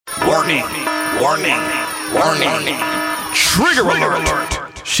Warning. Warning. Warning. Trigger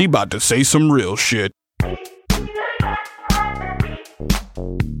alert. She about to say some real shit.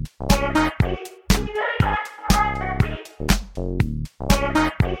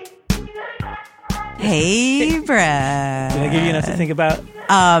 Hey, Brad. Did I give you enough to think about?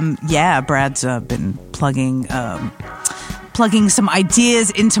 Yeah, Brad's been plugging some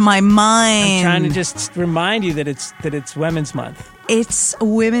ideas into my mind. I'm trying to just remind you that it's Women's Month. It's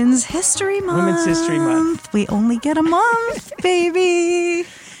Women's History Month. Women's History Month. We only get a month, baby.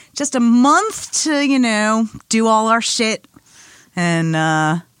 Just a month to, do all our shit. And,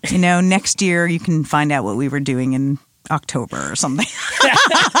 next year you can find out what we were doing in October or something.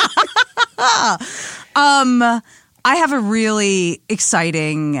 I have a really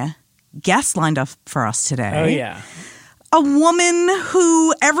exciting guest lined up for us today. Oh, yeah. A woman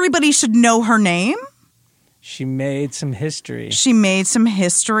who everybody should know her name. She made some history. She made some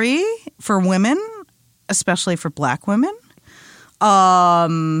history for women, especially for Black women. But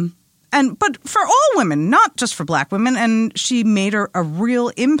for all women, not just for Black women. And she made a real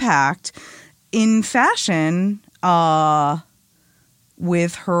impact in fashion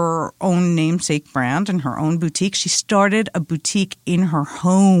with her own namesake brand and her own boutique. She started a boutique in her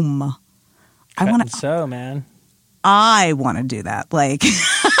home. Man. I want to do that. Like,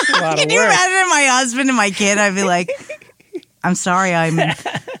 Can you imagine my husband and my kid? I'd be like, I'm sorry, I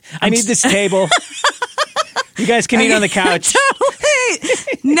need this table. You guys can eat on the couch.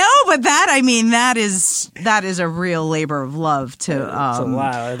 No, but that is a real labor of love to it's a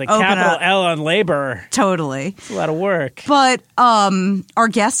lot. The open capital up. L on labor. Totally. It's a lot of work. But our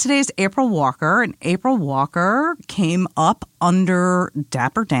guest today is April Walker, and April Walker came up under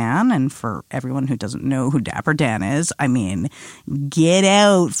Dapper Dan. And for everyone who doesn't know who Dapper Dan is, I mean, get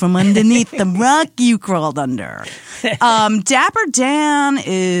out from underneath the rock you crawled under. Dapper Dan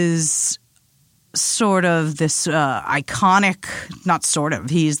is sort of this iconic, not sort of,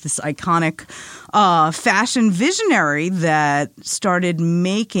 he's this iconic fashion visionary that started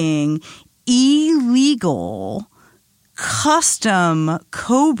making illegal custom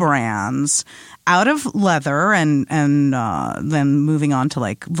co-brands out of leather and then moving on to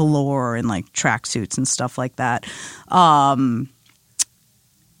like velour and like tracksuits and stuff like that.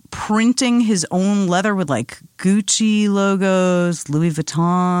 Printing his own leather with like Gucci logos, Louis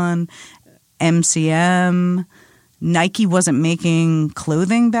Vuitton, MCM. Nike wasn't making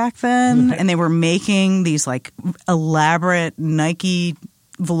clothing back then, and they were making these like elaborate Nike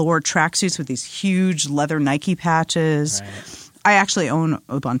velour tracksuits with these huge leather Nike patches. Right. I actually own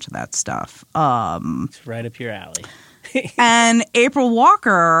a bunch of that stuff. It's right up your alley. And April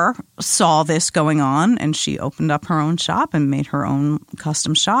Walker saw this going on, and she opened up her own shop and made her own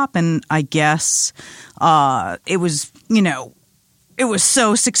custom shop. And I guess it was, it was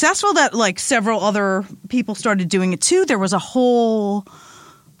so successful that like several other people started doing it too. There was a whole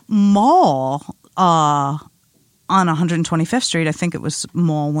mall on 125th Street. I think it was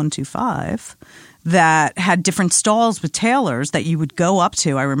Mall 125 that had different stalls with tailors that you would go up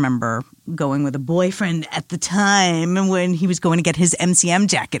to. I remember going with a boyfriend at the time when he was going to get his MCM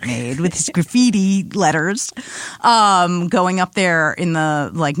jacket made with his graffiti letters, going up there in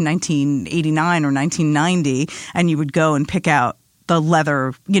the like 1989 or 1990, and you would go and pick out the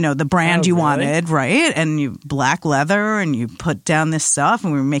leather, the brand you wanted, right? And you black leather, and you put down this stuff,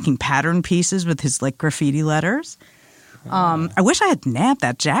 and we were making pattern pieces with his like graffiti letters. I wish I had nabbed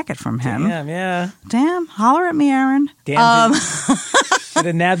that jacket from him. Damn, holler at me, Aaron. Should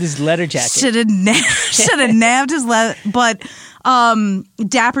have nabbed his leather jacket. Should have nabbed his leather. But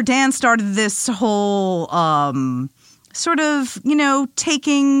Dapper Dan started this whole sort of,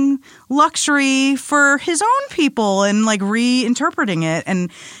 taking luxury for his own people and like reinterpreting it.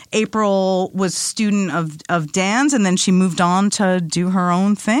 And April was a student of Dan's, and then she moved on to do her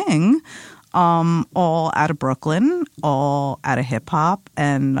own thing. All out of Brooklyn, all out of hip hop.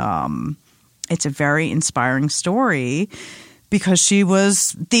 And it's a very inspiring story because she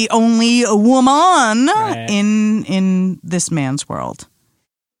was the only woman in this man's world.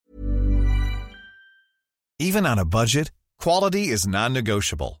 Even on a budget, quality is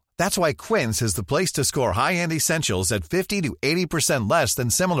non-negotiable. That's why Quince is the place to score high-end essentials at 50 to 80% less than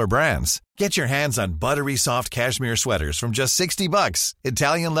similar brands. Get your hands on buttery soft cashmere sweaters from just $60,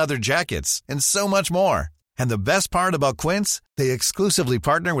 Italian leather jackets, and so much more. And the best part about Quince, they exclusively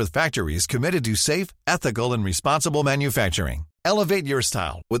partner with factories committed to safe, ethical, and responsible manufacturing. Elevate your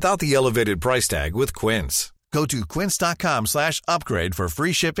style without the elevated price tag with Quince. Go to quince.com/upgrade for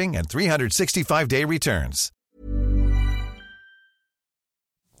free shipping and 365-day returns.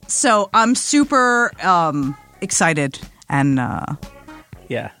 So I'm super excited and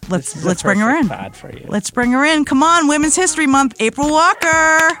Yeah. Let's This is a bring her in. perfect pod for you. Let's bring her in. Come on, Women's History Month, April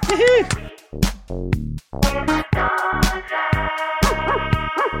Walker.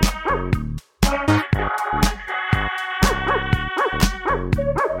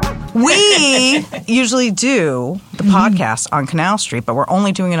 We usually do the podcast on Canal Street, but we're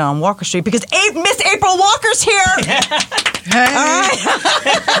only doing it on Walker Street because Miss April Walker's here. Hey.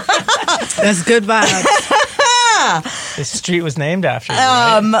 That's good vibes. This street was named after you,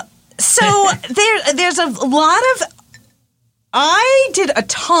 right? So there's a lot of. I did a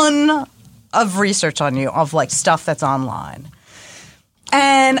ton of research on you of like stuff that's online,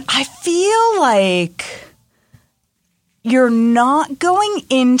 and I feel like you're not going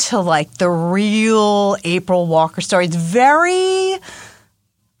into like the real April Walker story. It's very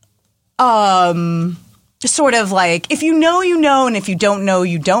sort of like if you know, you know, and if you don't know,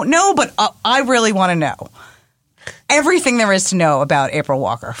 you don't know. But I really want to know everything there is to know about April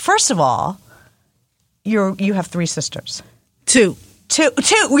Walker. First of all, you have 3 sisters. Two.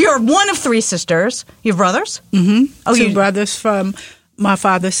 You're one of 3 sisters. You have brothers? Mm-hmm. Oh, Two brothers from my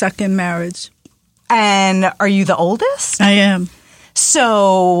father's second marriage. And are you the oldest? I am.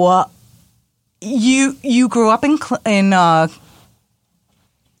 So you grew up in Clinton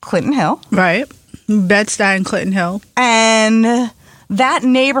Hill. Right. Bed-Stuy and Clinton Hill. And that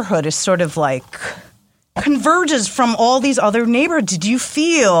neighborhood is sort of like converges from all these other neighborhoods. Did you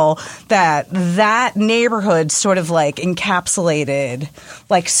feel that neighborhood sort of like encapsulated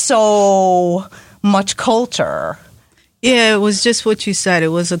like so much culture? Yeah, it was just what you said. It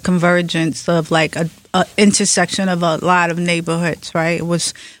was a convergence of like a intersection of a lot of neighborhoods, right? It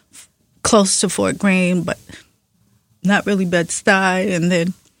was close to Fort Greene, but not really Bed-Stuy. And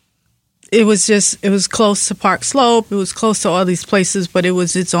then it was close to Park Slope. It was close to all these places, but it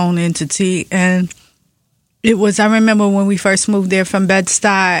was its own entity. And I remember when we first moved there from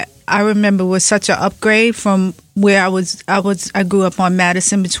Bed-Stuy, I remember it was such an upgrade from where I grew up on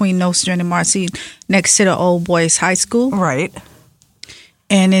Madison between Nostrand and Marcy next to the old boys high school. Right.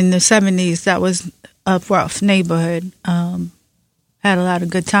 And in the 70s, that was a rough neighborhood. Had a lot of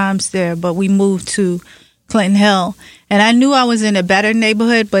good times there, but we moved to Clinton Hill. And I knew I was in a better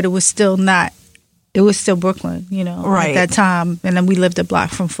neighborhood, but it was still not. It was still Brooklyn, right. at that time. And then we lived a block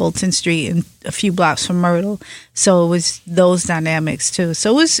from Fulton Street and a few blocks from Myrtle. So it was those dynamics, too.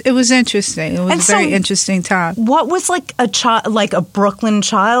 So it was interesting. It was a very interesting time. What was like a Brooklyn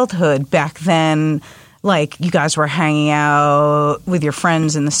childhood back then? Like you guys were hanging out with your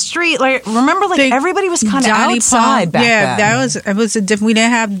friends in the street. Like remember, like everybody was kind of outside back then. Yeah, it was a different. We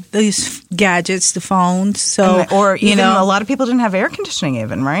didn't have these gadgets, the phones, so or even a lot of people didn't have air conditioning,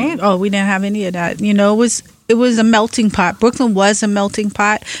 even right? Oh, we didn't have any of that. It was a melting pot. Brooklyn was a melting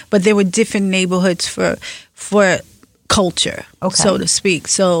pot, but there were different neighborhoods for culture, so to speak.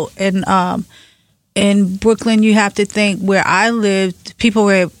 So in Brooklyn, you have to think where I lived.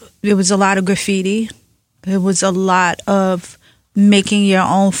 There was a lot of graffiti. It was a lot of making your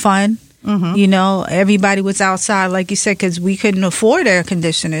own fun. Mm-hmm. Everybody was outside, like you said, because we couldn't afford air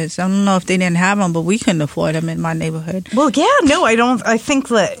conditioners. I don't know if they didn't have them, but we couldn't afford them in my neighborhood. Well, yeah, no, I don't. I think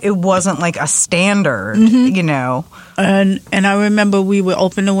that it wasn't like a standard, And I remember we would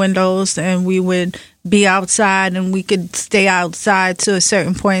open the windows and we would be outside, and we could stay outside to a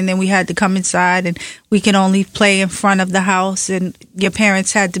certain point, and then we had to come inside, and we could only play in front of the house, and your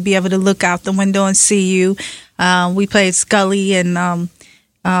parents had to be able to look out the window and see you. We played Scully and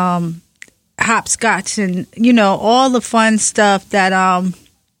hopscotch and all the fun stuff that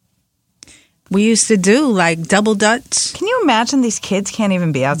we used to do, like double dutch. Can you imagine these kids can't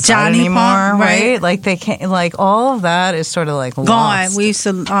even be outside Johnny anymore, Pump, right? Like they can't. Like all of that is sort of like gone. lost. We used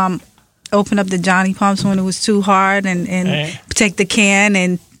to open up the Johnny Pumps when it was too hard, and take the can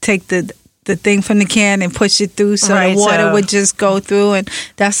and take the thing from the can and push it through, so the water would just go through, and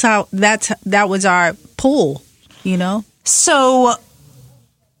that was our pool, So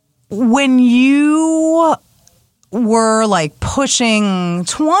when you were like pushing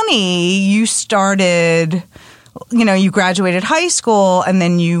 20, you started, you graduated high school and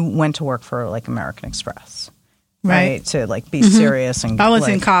then you went to work for like American Express. Right. To like be serious. And I was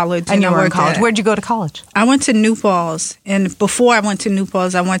in college. And you were in college. Where'd you go to college? I went to New Paltz. And before I went to New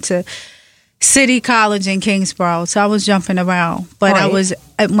Paltz, I went to City College in Kingsborough. So I was jumping around. But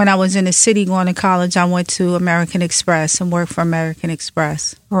when I was in the city going to college, I went to American Express and worked for American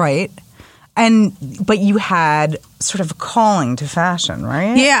Express. Right. But you had sort of a calling to fashion,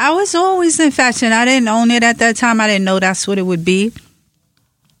 right? Yeah, I was always in fashion. I didn't own it at that time. I didn't know that's what it would be.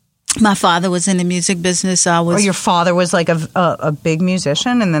 My father was in the music business. I was. Or your father was like a big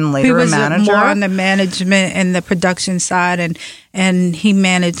musician and then later he was a manager? more on the management and the production side, and he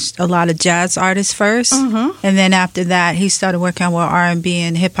managed a lot of jazz artists first, and then after that he started working with R&B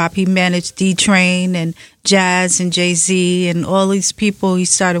and hip hop. He managed D Train and Jazz and Jay-Z and all these people he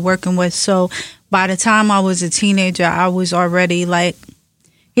started working with. So by the time I was a teenager, I was already like,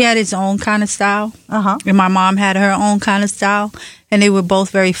 he had his own kind of style, and my mom had her own kind of style, and they were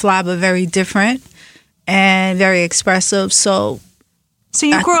both very fly but very different and very expressive. So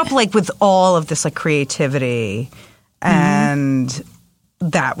you grew up like with all of this like creativity, and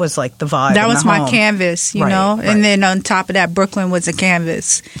that was like the vibe. that in was the my home. canvas, you Right, know. right. And then on top of that, Brooklyn was a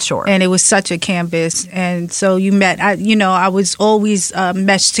canvas. Sure. And it was such a canvas. And so you met, I was always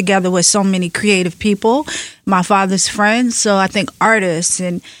meshed together with so many creative people, my father's friends. So I think artists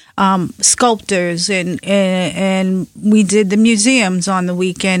and sculptors and we did the museums on the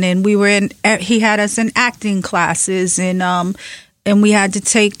weekend, and we were he had us in acting classes, and we had to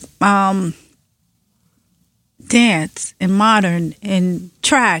take dance and modern and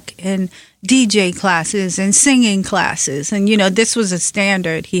track and DJ classes and singing classes. And, this was a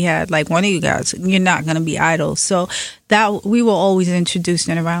standard he had, like, one of you guys, you're not going to be idle. So that we were always introduced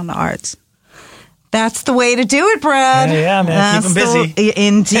in around the arts. That's the way to do it, Brad. Yeah, man. Keep 'em busy.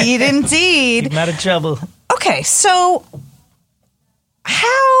 Indeed, indeed. Keep 'em out of trouble. Okay, so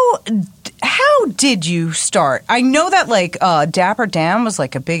how did you start? I know that like Dapper Dan was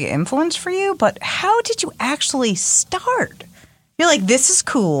like a big influence for you, but how did you actually start? You're like, this is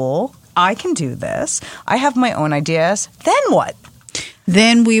cool. I can do this. I have my own ideas. Then what?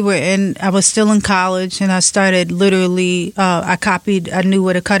 Then I was still in college, and I started literally, I knew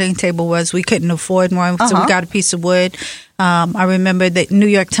what a cutting table was. We couldn't afford one, so we got a piece of wood. I remember that New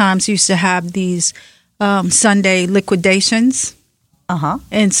York Times used to have these Sunday liquidations.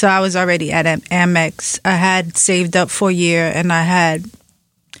 And so I was already at Amex. I had saved up for a year, and I had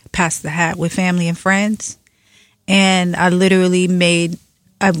passed the hat with family and friends. And I literally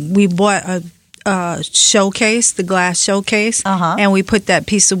we bought a showcase, the glass showcase, and we put that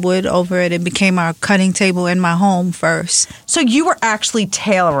piece of wood over it. It became our cutting table in my home first. So you were actually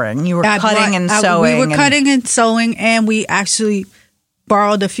tailoring. You were cutting and sewing. We were cutting and sewing, and we actually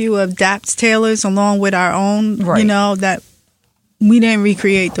borrowed a few of Dap's tailors along with our own, that we didn't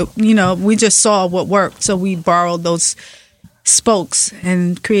recreate we just saw what worked. So we borrowed those spokes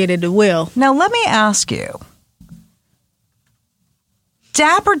and created a wheel. Now, let me ask you.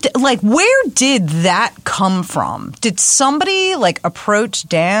 Where did that come from? Did somebody approach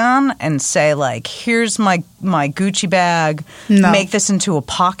Dan and say here's my Gucci bag, No. make this into a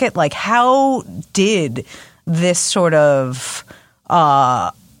pocket? How did this sort of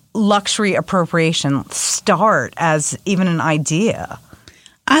luxury appropriation start as even an idea?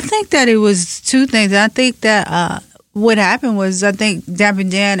 I think that it was two things. I think that what happened was, I think Dapper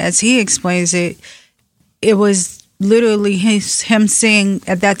Dan, as he explains it, it was literally him seeing,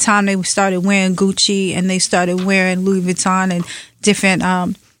 at that time they started wearing Gucci and they started wearing Louis Vuitton and different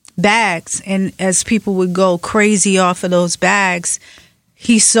bags. And as people would go crazy off of those bags,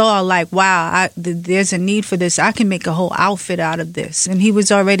 he saw wow, there's a need for this. I can make a whole outfit out of this. And he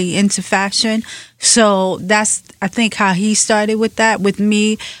was already into fashion. So that's, I think, how he started with that, with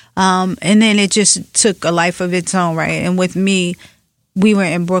me. And then it just took a life of its own, right? And with me, we were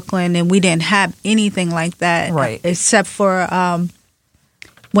in Brooklyn and we didn't have anything like that. Right. Except for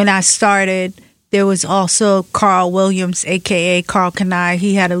when I started, there was also Carl Williams, a.k.a. Carl Kanai.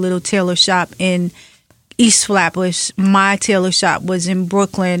 He had a little tailor shop in East Flatbush. My tailor shop was in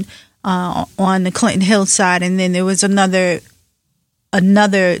Brooklyn on the Clinton Hillside. And then there was another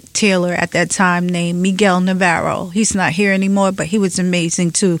tailor at that time named Miguel Navarro. He's not here anymore, but he was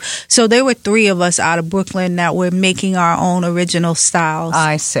amazing too. So there were three of us out of Brooklyn that were making our own original styles.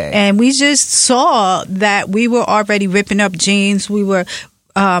 I see. And we just saw that we were already ripping up jeans. We were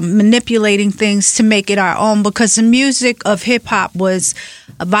manipulating things to make it our own, because the music of hip hop was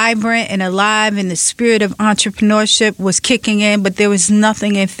vibrant and alive, and the spirit of entrepreneurship was kicking in, but there was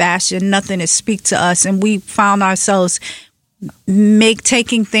nothing in fashion, nothing to speak to us. And we found ourselves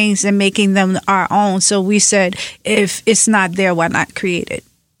taking things and making them our own. So we said, if it's not there, why not create it?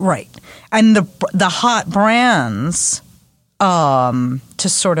 Right. And the hot brands to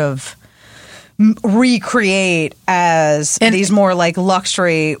sort of recreate as these more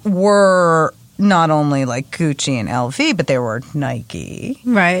luxury were not only Gucci and LV, but they were Nike.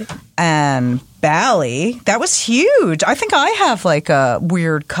 Right. And Bally. That was huge. I think I have like a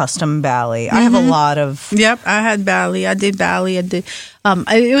weird custom Bally. I have a lot of Yep, I had Bally. I did Bally. I did.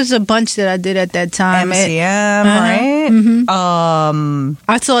 It was a bunch that I did at that time. MCM, right?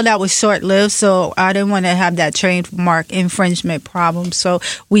 I saw that was short lived, so I didn't want to have that trademark infringement problem. So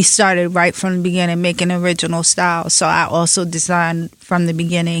we started right from the beginning making original styles. So I also designed from the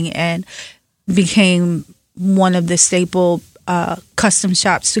beginning and became one of the staple custom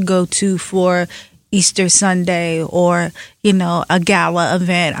shops to go to for Easter Sunday or, a gala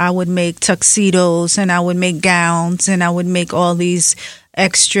event. I would make tuxedos and I would make gowns and I would make all these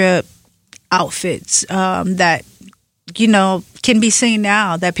extra outfits that, can be seen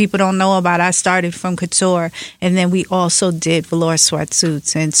now that people don't know about. I started from couture, and then we also did velour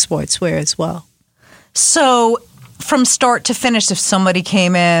sweatsuits and sportswear as well. So from start to finish, if somebody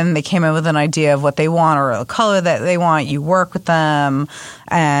came in with an idea of what they want or a color that they want, you work with them,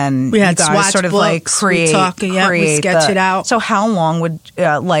 and we had you guys sort of like create we sketch it out. So how long would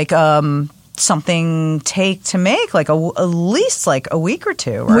something take to make? Like at least like a week or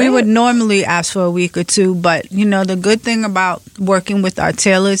two, right? We would normally ask for a week or two, but the good thing about working with our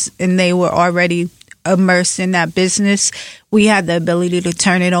tailors, and they were already immersed in that business, we had the ability to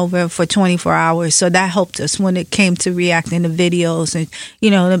turn it over for 24 hours. So that helped us when it came to reacting to videos. And,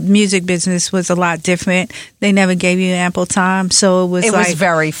 the music business was a lot different. They never gave you ample time. So it was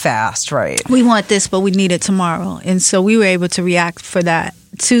very fast, right? We want this, but we need it tomorrow. And so we were able to react to that.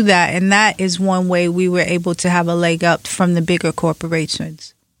 And that is one way we were able to have a leg up from the bigger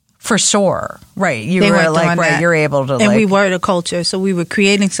corporations. For sure. Right. You're able to And we were the culture. So we were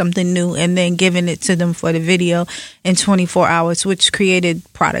creating something new and then giving it to them for the video in 24 hours, which created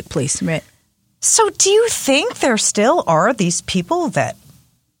product placement. So do you think there still are these people that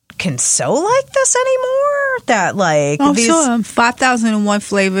can sew like this anymore? That sure. 5001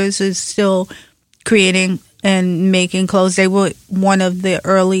 Flavors is still creating and making clothes. They were one of the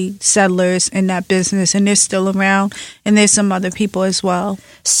early settlers in that business, and they're still around. And there's some other people as well.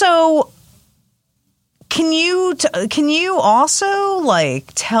 So, can you also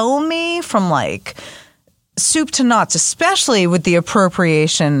tell me from soup to nuts, especially with the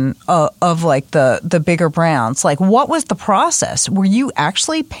appropriation of the bigger brands? What was the process? Were you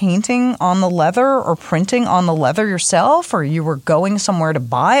actually painting on the leather or printing on the leather yourself, or you were going somewhere to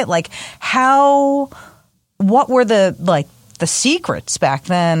buy it? What were the secrets back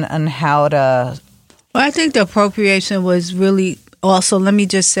then and how to... Well, I think the appropriation was really also, let me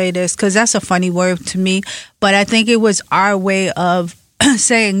just say this, because that's a funny word to me, but I think it was our way of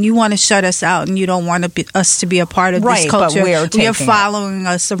saying you want to shut us out and you don't want us to be a part of this culture. But you're following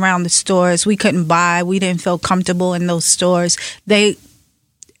us around the stores. We couldn't buy. We didn't feel comfortable in those stores. They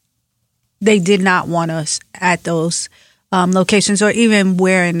did not want us at those locations or even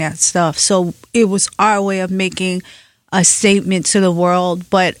wearing that stuff. So it was our way of making a statement to the world.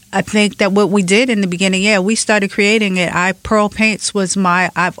 But I think that what we did in the beginning, we started creating it. Pearl Paints was I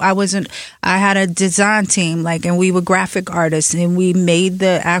had a design team, and we were graphic artists, and we made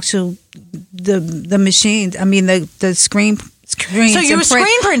the actual, the machines. I mean, the screens. So you were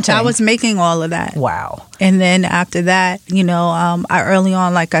screen printing? I was making all of that. Wow. And then after that, I early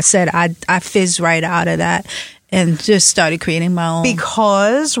on, like I said, I fizzed right out of that. And just started creating my own.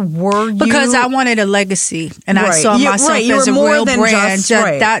 Because I wanted a legacy, and I saw myself as a real brand.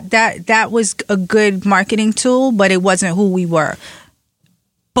 That was a good marketing tool, but it wasn't who we were.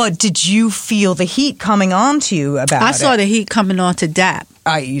 But did you feel the heat coming on to you about it? I saw the heat coming on to DAP.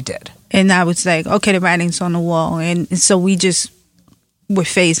 You did. And I was like, okay, the writing's on the wall. And so we just were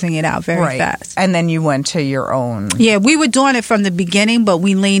phasing it out very fast. And then you went to your own. Yeah, we were doing it from the beginning, but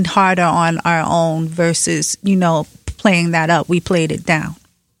we leaned harder on our own versus, playing that up. We played it down.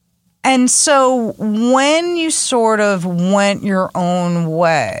 And so when you sort of went your own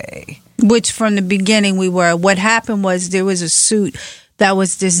way. Which from the beginning we were. What happened was there was a suit that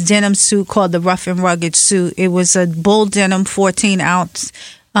was this denim suit called the Rough and Rugged suit. It was a bull denim 14-ounce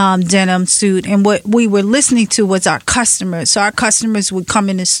denim suit, and what we were listening to was our customers. So our customers would come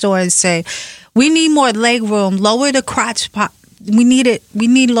in the store and say, "We need more leg room, lower the crotch pop. We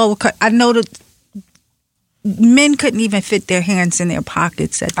need lower cut." I know that men couldn't even fit their hands in their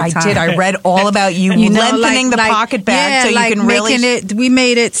pockets at the time. I did. I read all about you lengthening the pocket bag so you can really... we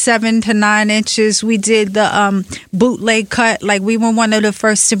made it 7 to 9 inches. We did the bootleg cut. We were one of the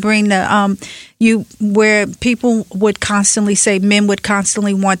first to bring the... where people would constantly say, men would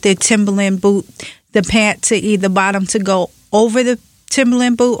constantly want their Timberland boot, the pant to either bottom to go over the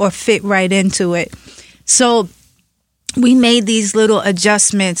Timberland boot or fit right into it. So we made these little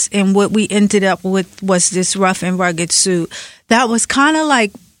adjustments, and what we ended up with was this Rough and Rugged suit that was kind of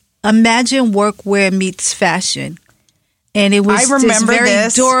like imagine workwear meets fashion. And it was I remember this very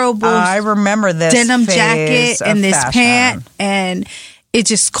this. durable I remember this denim phase jacket of and this fashion. pant, and it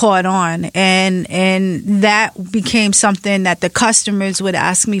just caught on. And that became something that the customers would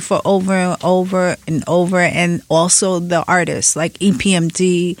ask me for over and over and over, and also the artists like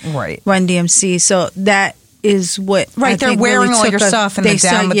EPMD, Right. Run DMC. So that is what Right, I they're think wearing really all took your us- stuff in the they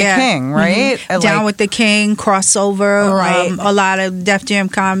Down with the King, right? Mhm. Like- Down with the King, crossover, Right. a lot of Def Jam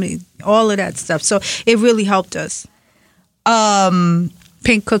comedy, all of that stuff. So it really helped us.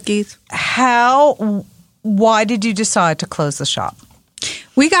 Pink cookies. Why did you decide to close the shop?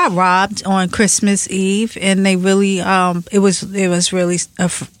 We got robbed on Christmas Eve, and they really it was really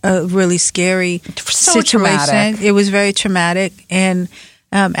a really scary So situation. traumatic. It was very traumatic, and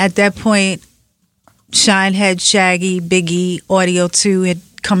at that point, Shinehead, Shaggy, Biggie, Audio 2 had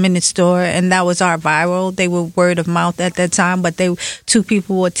come in the store, and that was our viral. They were word of mouth at that time, but two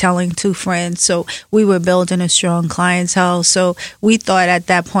people were telling two friends, so we were building a strong clientele. So we thought at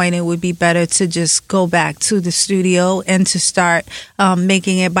that point it would be better to just go back to the studio and to start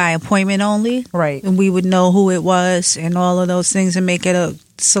making it by appointment only. Right. And we would know who it was and all of those things, and make it a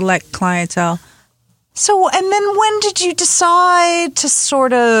select clientele. So, and then when did you decide to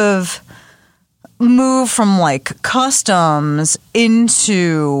sort of move from like customs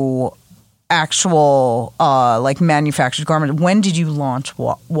into actual like manufactured garments? When did you launch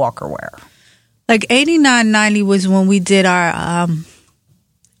Walker Wear? Like 89, 90 was when we did our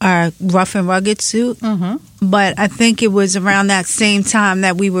rough and rugged suit. Mm-hmm. But I think it was around that same time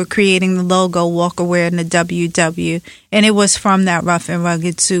that we were creating the logo Walker Wear and the WW. And it was from that rough and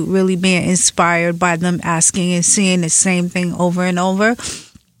rugged suit, really being inspired by them asking and seeing the same thing over and over.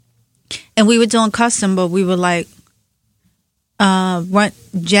 And we were doing custom, but we were like,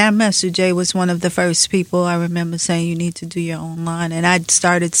 Jam Master Jay was one of the first people I remember saying you need to do your own line. And I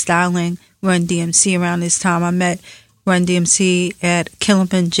started styling Run DMC around this time. I met Run DMC at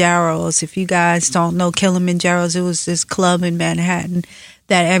Kilimanjaro's. If you guys don't know Kilimanjaro's, it was this club in Manhattan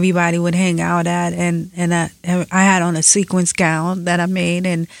that everybody would hang out at. And I had on a sequins gown that I made,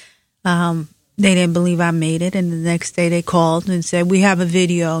 and they didn't believe I made it. And the next day they called and said, we have a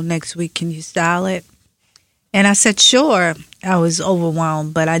video next week. Can you style it? And I said, sure. I was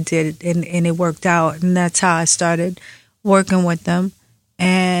overwhelmed, but I did it, and it worked out. And that's how I started working with them.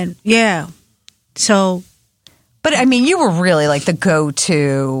 And yeah, so. But I mean, you were really like the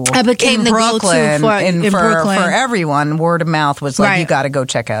go-to. I became in the Brooklyn, go-to in Brooklyn. For everyone. Word of mouth was like, Right. you got to go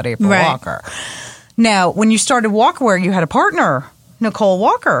check out April Right. Walker. Now, when you started Walker Wear, you had a partner, Nicole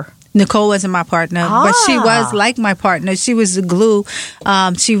Walker. Nicole wasn't my partner, but she was like my partner. She was the glue.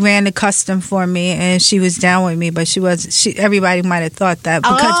 She ran the custom for me, and she was down with me. But everybody might have thought that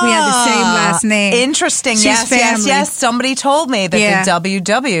because we had the same last name. Interesting. She's Yes. family. Somebody told me that Yeah. the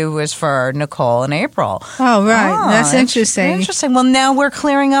WW was for Nicole and April. Oh, right. That's interesting. Interesting. Well, now we're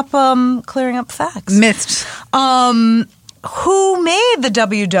clearing up facts. Myths. Who made the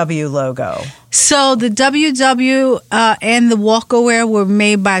WW logo? So the WW and the Walker Wear were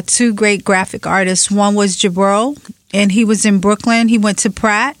made by two great graphic artists. One was Jabro, and he was in Brooklyn. He went to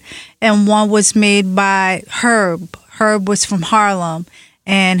Pratt. And one was made by Herb. Herb was from Harlem,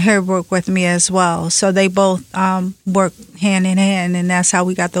 and Herb worked with me as well. So they both worked hand in hand, and that's how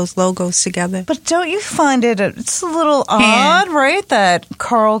we got those logos together. But don't you find it's a little odd, right? That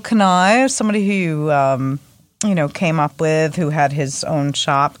Carl Kanai, somebody who came up with, who had his own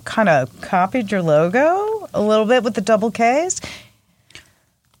shop, kind of copied your logo a little bit with the double Ks?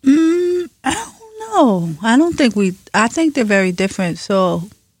 I don't know. I think they're very different. So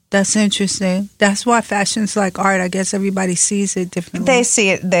that's interesting. That's why fashion's like art. I guess everybody sees it differently. They see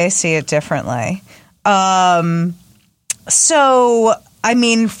it differently. So, I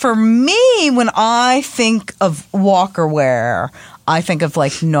mean, for me, when I think of Walker Wear, I think of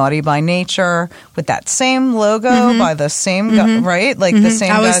like Naughty by Nature with that same logo by the same guy, right? Like the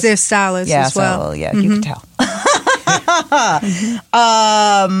same. I was guys. their stylist as well. You could tell.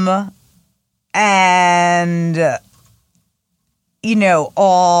 And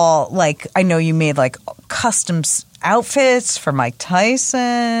all like, I know you made like custom outfits for Mike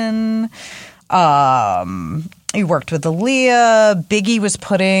Tyson. You worked with Aaliyah. Biggie was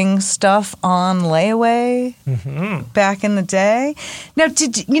putting stuff on layaway back in the day. Now,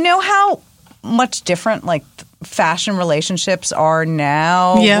 did you know how much different like fashion relationships are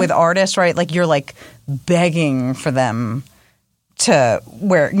now with artists, right? Like you're like begging for them to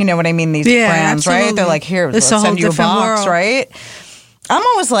wear, you know what I mean? These brands, absolutely. right? They're like, here, It's let's a whole send you a different box, world. right? I'm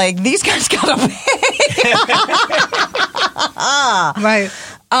always like, these guys gotta pay. Right.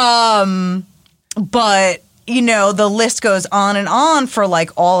 But the list goes on and on for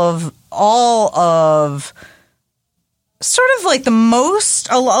like all of sort of like a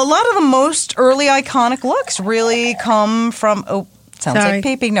lot of the most early iconic looks really come from. Oh, sounds Sorry. like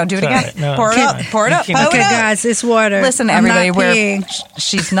peeping. No, do it Sorry. again. No. Pour it up. Pour it up. Okay, Pour it Okay, up. guys, it's water. Listen, I'm everybody, not peeing.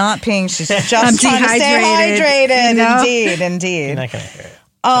 she's not peeing. She's just I'm trying to stay dehydrated, hydrated. you know? Indeed. You're not going to hear it.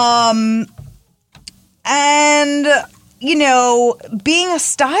 And being a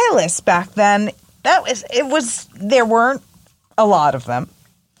stylist back then, there weren't a lot of them.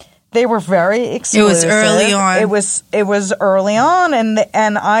 They were very exclusive. It was early on. It was early on,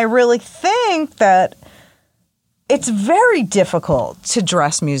 and I really think that it's very difficult to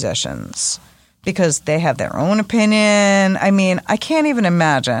dress musicians because they have their own opinion. I mean, I can't even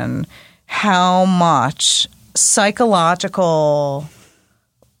imagine how much psychological,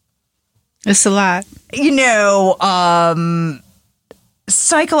 It's a lot.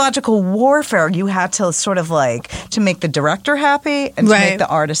 psychological warfare you had to sort of like to make the director happy and to Right. make the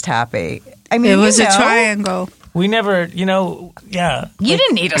artist happy. I mean, It was a triangle. We never, yeah. You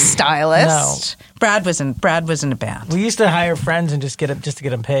didn't need a stylist. No. Brad was in a band. We used to hire friends and just to get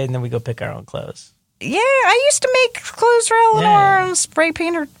them paid, and then we go pick our own clothes. Yeah, I used to make clothes for Eleanor Yeah. and spray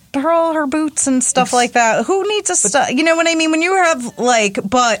paint her boots and stuff like that. Who needs a you know what I mean? When you have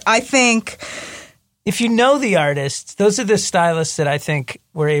but I think If you know the artists, those are the stylists that I think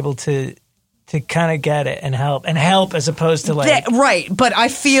were able to kind of get it and help as opposed to right, but I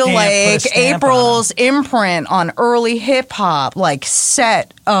feel put a like stamp April's imprint on early hip hop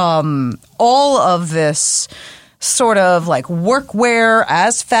set all of this sort of like workwear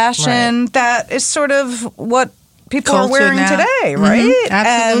as fashion that is sort of what people are Culture wearing now. today, right? Mhm,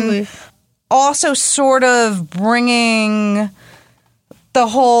 absolutely. And also sort of bringing the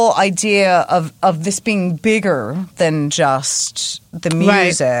whole idea of this being bigger than just the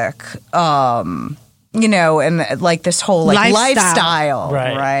music, and like this whole lifestyle.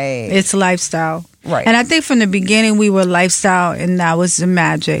 Right. It's lifestyle. Right. And I think from the beginning we were lifestyle, and that was the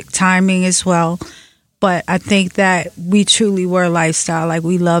magic. Timing as well. But I think that we truly were lifestyle. Like,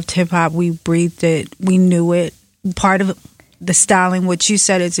 we loved hip hop. We breathed it. We knew it. Part of the styling, what you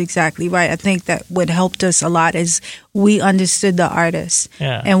said is exactly right. I think that what helped us a lot is we understood the artists.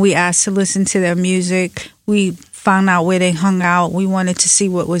 Yeah. And we asked to listen to their music. We found out where they hung out. We wanted to see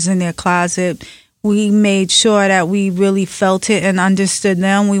what was in their closet. We made sure that we really felt it and understood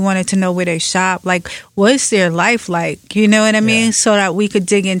them. We wanted to know where they shop. Like, what's their life like? You know what I mean? Yeah. So that we could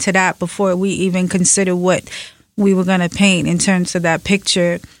dig into that before we even consider what we were going to paint in terms of that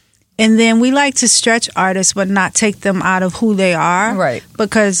picture. And then we like to stretch artists, but not take them out of who they are. Right.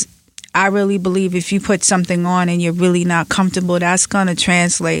 Because I really believe if you put something on and you're really not comfortable, that's going to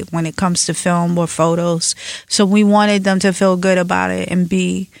translate when it comes to film or photos. So we wanted them to feel good about it and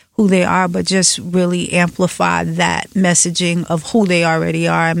be who they are, but just really amplify that messaging of who they already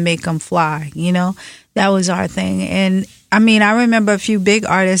are and make them fly, That was our thing. And I mean, I remember a few big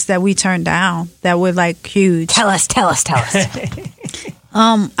artists that we turned down that were like huge. Tell us.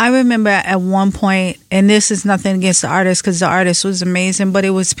 I remember at one point, and this is nothing against the artist because the artist was amazing, but it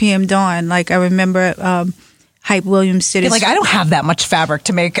was PM Dawn. Like, I remember Hype Williams did it. Like, I don't have that much fabric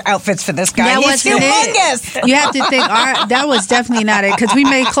to make outfits for this guy. That He's wasn't humongous. it. You have to think that was definitely not it, because we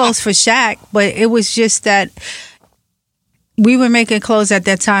made clothes for Shaq, but it was just that we were making clothes at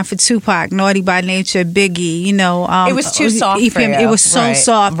that time for Tupac, Naughty by Nature, Biggie. It was too soft for you. It was so Right,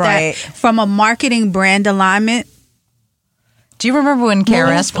 soft right. that from a marketing brand alignment, Do you remember when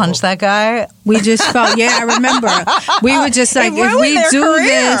KRS punched that guy? we just felt, I remember. We were just like, It if ruined we their do career.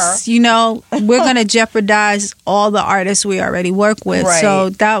 this, we're going to jeopardize all the artists we already work with. Right. So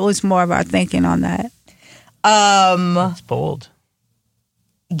that was more of our thinking on that. It's bold.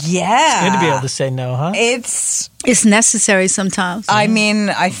 Yeah. Good to be able to say no, huh? It's necessary sometimes. I mean,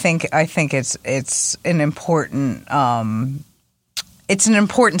 I think it's an important it's an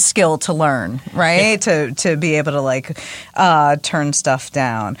important skill to learn, right? To be able to turn stuff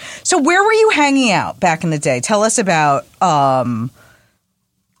down. So where were you hanging out back in the day? Tell us about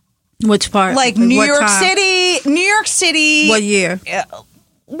Which part? New What York time? City. New York City. What year?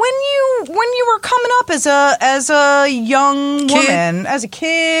 When you were coming up as a young Kid. woman, as a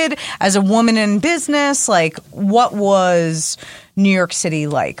kid, as a woman in business, what was New York City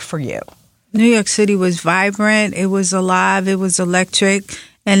like for you? New York City was vibrant. It was alive. It was electric.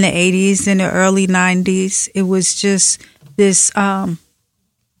 In the 80s, in the early 90s, it was just this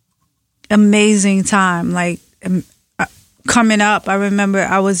amazing time. Coming up, I remember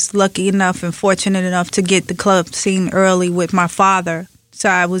I was lucky enough and fortunate enough to get the club scene early with my father. So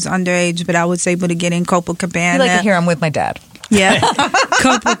I was underage, but I was able to get in Copacabana. You like to hear I'm with my dad. Yeah.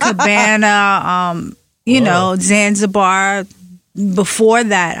 Copacabana, you know, Zanzibar. Before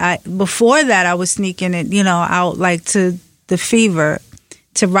that, I was sneaking it, you know, out like to the Fever,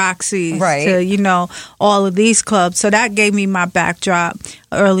 to Roxy's, right, to, you know, all of these clubs. So that gave me my backdrop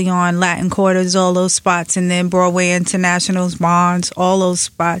early on. Latin Quarters, all those spots, and then Broadway Internationals, Bonds, all those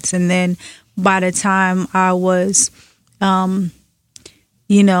spots. And then by the time I was,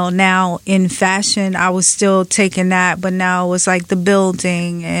 you know, now in fashion, I was still taking that, but now it was like the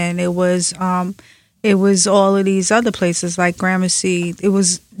Building, and it was all of these other places like Gramercy. It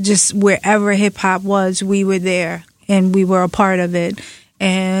was just wherever hip hop was, we were there and we were a part of it.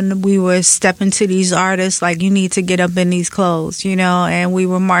 And we were stepping to these artists like, you need to get up in these clothes, you know, and we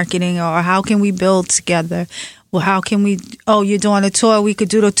were marketing, or how can we build together? Well, how can we, oh, you're doing a tour, we could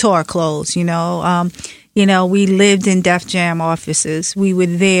do the tour clothes, you know. You know, we lived in Def Jam offices. We were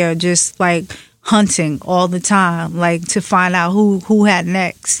there just like hunting all the time, like to find out who had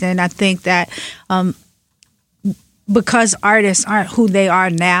next. And I think that because artists aren't who they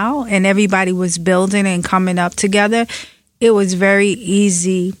are now, and everybody was building and coming up together, it was very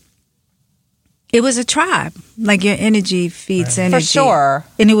easy. It was a tribe. Like your energy feeds energy. For sure.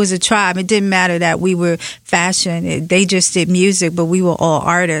 And it was a tribe. It didn't matter that we were fashion. They just did music, but we were all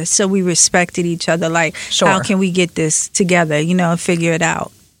artists. So we respected each other. Like, how can we get this together, you know, and figure it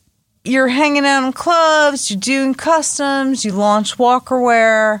out? You're hanging out in clubs, you're doing customs, you launch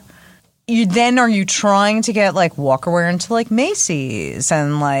Walkerwear. Are you trying to get like Walkerwear into like Macy's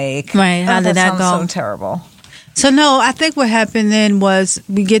and like... Right, how did that go? So terrible. So no, I think what happened then was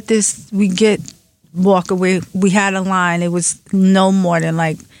we get Walkerwear. We had a line. It was no more than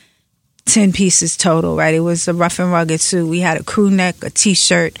like 10 pieces total, right? It was a rough and rugged suit. We had a crew neck, a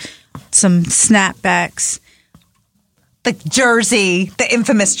T-shirt, some snapbacks. The jersey, the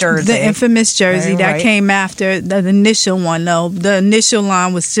infamous jersey. The infamous jersey that came after the initial one, though. The initial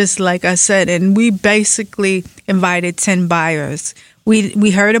line was just like I said, and we basically invited 10 buyers.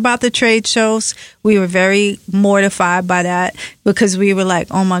 We heard about the trade shows. We were very mortified by that because we were like,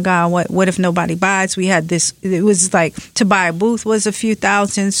 oh my God, what if nobody buys? We had this, it was like to buy a booth was a few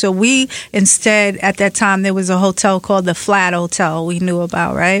thousand. So we instead, at that time, there was a hotel called the Flat Hotel we knew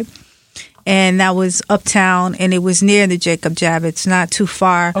about, right? And that was uptown, and it was near the Jacob Javits, not too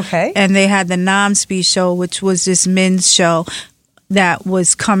far. Okay. And they had the Namsby show, which was this men's show that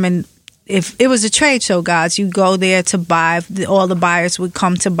was coming. If it was a trade show, guys, you go there to buy. All the buyers would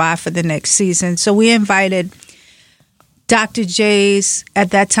come to buy for the next season. So we invited Dr. J's. At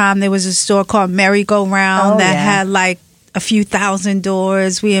that time, there was a store called Merry Go Round had like a few thousand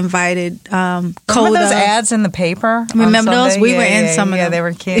doors. We invited Coda. Remember those ads in the paper? Remember those? We were in some of them. Yeah, they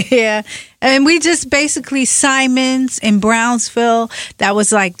were cute. Yeah. And we just basically, Simon's in Brownsville, that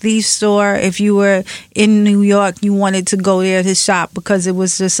was like the store. If you were in New York, you wanted to go there to shop because it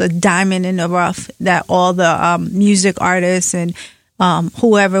was just a diamond in the rough that all the music artists and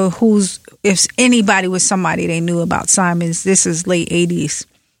if anybody was somebody they knew about Simon's, this is late 80s.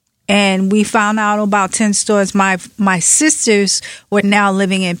 And we found out about 10 stores. My sisters were now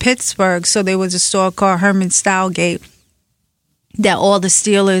living in Pittsburgh, so there was a store called Herman Stylegate that all the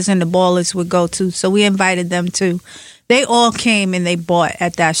Steelers and the Ballers would go to. So we invited them too. They all came and they bought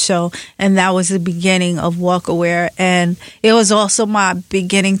at that show, and that was the beginning of Walkerwear. And it was also my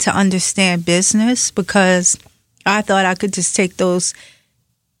beginning to understand business because I thought I could just take those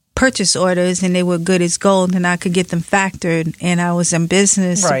purchase orders and they were good as gold and I could get them factored, and I was in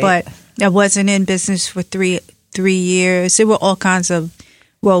business. Right. But I wasn't in business for three years. There were all kinds of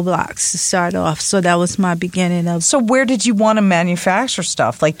roadblocks to start off. So that was my beginning of... So where did you want to manufacture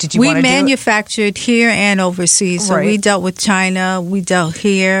stuff? Like, did you We want to manufactured here and overseas. So we dealt with China, we dealt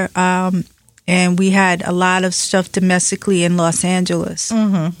here, and we had a lot of stuff domestically in Los Angeles.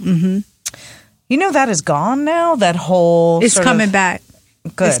 Mm-hmm. Mm-hmm. You know, that is gone now? That whole... It's coming back.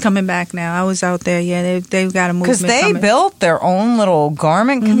 Good. It's coming back now. I was out there. Yeah, they've got a movement because they coming. Built their own little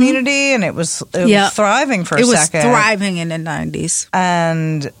garment community, and it was thriving for a second. It was thriving in the 90s,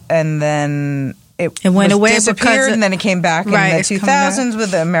 and then it went away, disappeared, and then it came back in the 2000s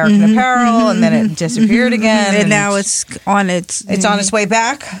with the American Apparel, and then it disappeared again, and now it's on its way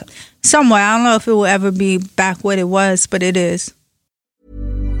back somewhere. I don't know if it will ever be back what it was, but it is.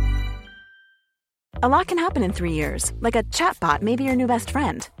 A lot can happen in 3 years, like a chatbot may be your new best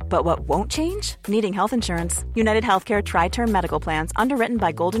friend. But what won't change? Needing health insurance. United Healthcare Tri-Term Medical Plans, underwritten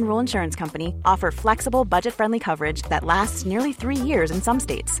by Golden Rule Insurance Company, offer flexible, budget-friendly coverage that lasts nearly 3 years in some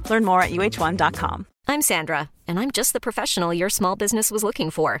states. Learn more at uh1.com. I'm Sandra, and I'm just the professional your small business was looking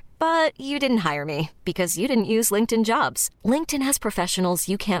for. But you didn't hire me because you didn't use LinkedIn Jobs. LinkedIn has professionals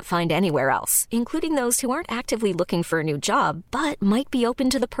you can't find anywhere else, including those who aren't actively looking for a new job, but might be open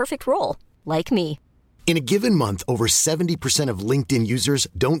to the perfect role, like me. In a given month, over 70% of LinkedIn users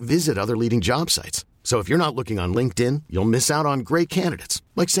don't visit other leading job sites. So if you're not looking on LinkedIn, you'll miss out on great candidates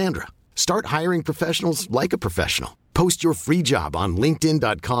like Sandra. Start hiring professionals like a professional. Post your free job on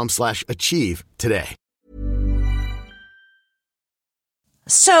linkedin.com/achieve today.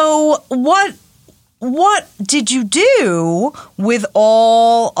 So what did you do with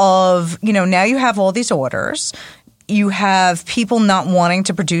all of, now you have all these orders. You have people not wanting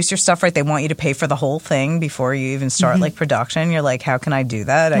to produce your stuff, right? They want you to pay for the whole thing before you even start production. You're like, how can I do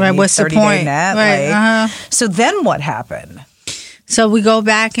that? I need what's the 30-day point? net. Right. So then what happened? So we go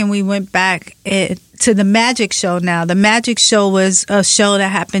back and we went back to the Magic Show now. The Magic Show was a show that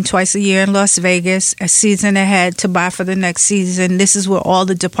happened twice a year in Las Vegas, a season ahead to buy for the next season. This is where all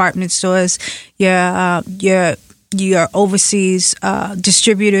the department stores, your overseas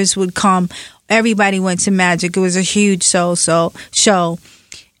distributors would come. Everybody went to Magic. It was a huge show.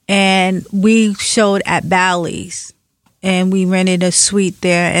 And we showed at Bally's. And we rented a suite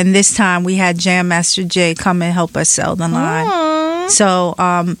there. And this time we had Jam Master Jay come and help us sell the line. Aww. So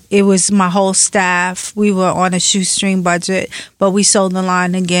it was my whole staff. We were on a shoestring budget, but we sold the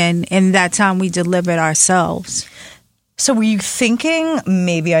line again. And that time we delivered ourselves. So were you thinking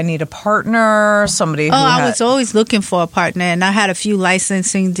maybe I need a partner, somebody who I was always looking for a partner, and I had a few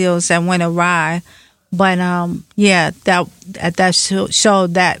licensing deals that went awry. But that show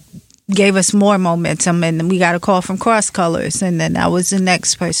that gave us more momentum, and we got a call from Cross Colors, and then that was the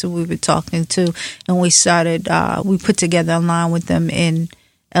next person we were talking to, and we started. We put together a line with them in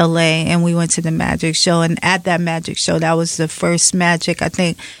LA, and we went to the Magic Show, and at that Magic Show, that was the first Magic, I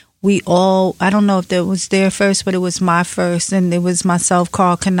think. I don't know if that was their first, but it was my first. And it was myself,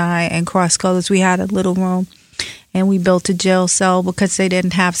 Carl Kanai, and Cross Colors. We had a little room and we built a jail cell because they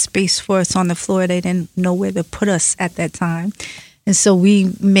didn't have space for us on the floor. They didn't know where to put us at that time. And so we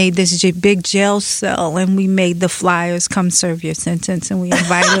made this big jail cell and we made the flyers, come serve your sentence. And we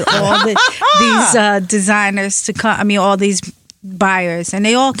invited all these designers to come, all these buyers. And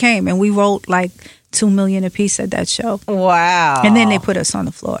they all came and we wrote like $2 million a piece at that show. Wow. And then they put us on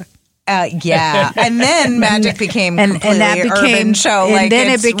the floor. Yeah. And then Magic became completely and that became, urban show. And then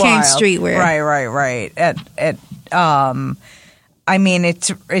it became wild. streetwear. Right.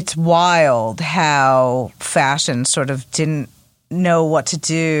 It's wild how fashion sort of didn't know what to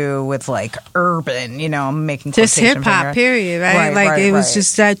do with like urban, I'm making just hip hop, period, right? It was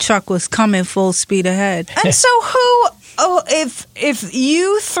just that truck was coming full speed ahead. And so if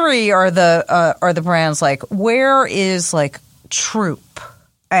you three are the brands, like where is like Troop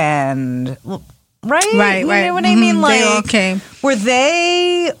and right? You know what I mean? Like they all came. Were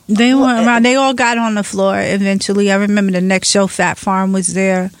they? They went around. They all got on the floor eventually. I remember the next show, Fat Farm was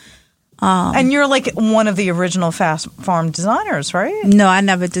there. And you're like one of the original Fat Farm designers, right? No, I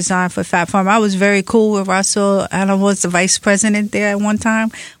never designed for Fat Farm. I was very cool with Russell, and I was the vice president there at one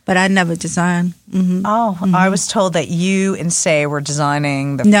time, but I never designed. Mm-hmm. Oh, mm-hmm. I was told that you and Say were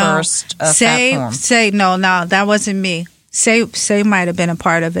designing the first Fat Farm. No, that wasn't me. Say might have been a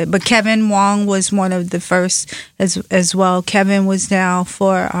part of it, but Kevin Wong was one of the first as well. Kevin was down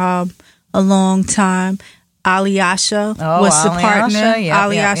for a long time. Alyasha was the partner.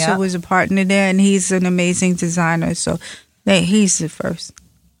 Alyasha was a partner there, and he's an amazing designer. So he's the first.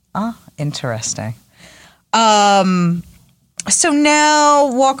 Oh, interesting. So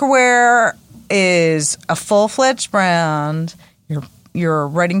now Walker Wear is a full-fledged brand. You're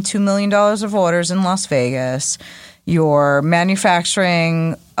writing $2 million of orders in Las Vegas. You're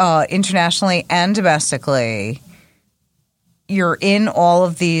manufacturing internationally and domestically. You're in all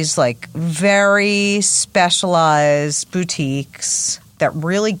of these like very specialized boutiques that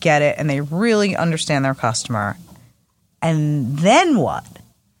really get it and they really understand their customer. And then what?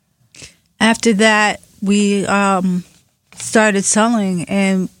 After that, we started selling,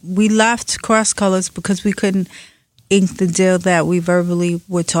 and we left Cross Colors because we couldn't ink the deal that we verbally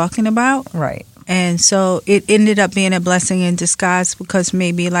were talking about. Right. And so it ended up being a blessing in disguise because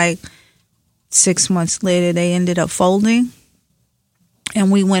maybe like 6 months later they ended up folding. And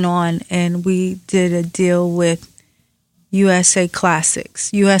we went on and we did a deal with USA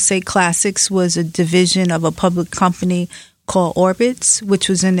Classics. USA Classics was a division of a public company called Orbitz, which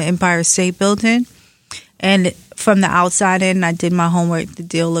was in the Empire State Building. And from the outside in, I did my homework. The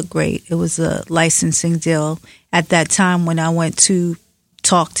deal looked great. It was a licensing deal. At that time, when I went to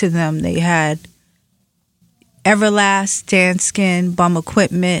talk to them, they had Everlast, Danskin, Bum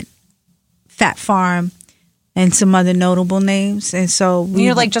Equipment, Fat Farm, and some other notable names. And so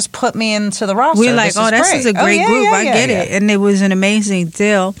you're like, just put me into the roster. We're like, this is a great group. I get it. And it was an amazing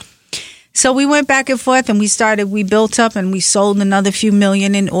deal. So we went back and forth, and we built up, and we sold another few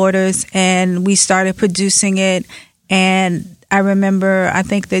million in orders, and we started producing it. And I remember, I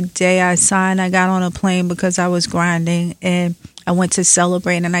think the day I signed, I got on a plane because I was grinding, and I went to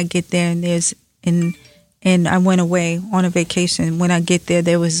celebrate, and I get there, and I went away on a vacation. When I get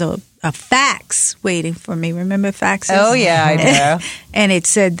there was a fax waiting for me. Remember faxes? Oh, yeah, I do. And it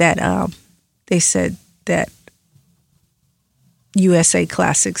said that, they said that USA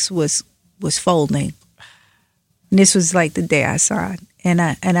Classics was folding. And this was like the day I signed. And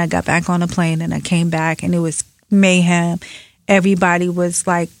I got back on a plane, and I came back, and it was mayhem. Everybody was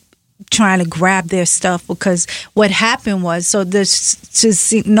like trying to grab their stuff, because what happened was, so this,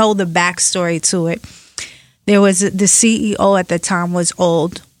 to know the backstory to it, there was the CEO at the time was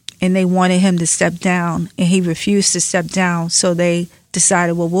old, and they wanted him to step down, and he refused to step down. So they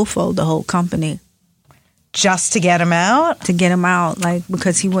decided, well, we'll fold the whole company. Just to get him out? To get him out, like,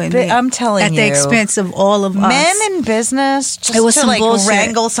 because he wouldn't. But I'm telling at you, the expense of all of us. Men in business, just it was to some bullshit.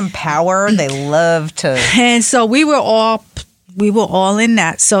 wrangle some power, they love to. And so we were all in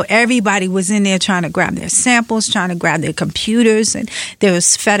that. So everybody was in there trying to grab their samples, trying to grab their computers, and there was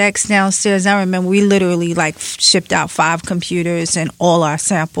FedEx downstairs. I remember we literally shipped out 5 computers and all our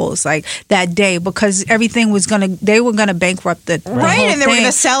samples that day, because everything was they were gonna bankrupt the whole and they were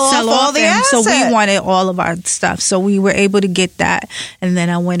gonna sell off all the assets. So we wanted all of our stuff. So we were able to get that, and then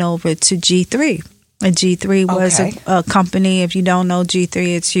I went over to G3. And G3 was a company. If you don't know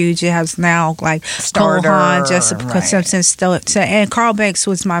G3, it's huge. It has now Starter, Cole Haan, Jessica Simpson, and Carl Banks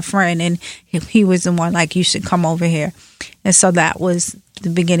was my friend, and he was the one you should come over here. And so that was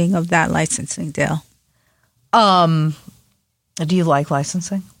the beginning of that licensing deal. Do you like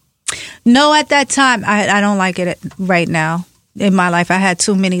licensing? No, at that time, I don't like it right now. In my life, I had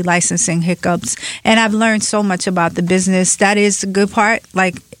too many licensing hiccups, and I've learned so much about the business. That is the good part.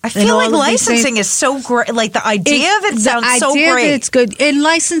 I feel like licensing is so great. The idea of it sounds so great. The idea of it's good. And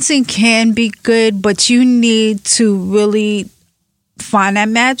licensing can be good, but you need to really find that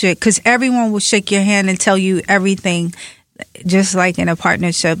magic, because everyone will shake your hand and tell you everything, just like in a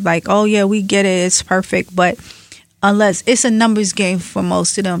partnership. Oh, yeah, we get it. It's perfect. But unless it's a numbers game for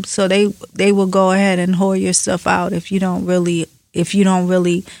most of them. So they will go ahead and whore your stuff out if you don't really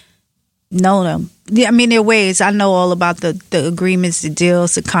know them. Yeah, I mean, there are ways. I know all about the agreements, the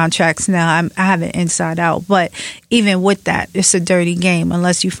deals, the contracts now. I have it inside out. But even with that, it's a dirty game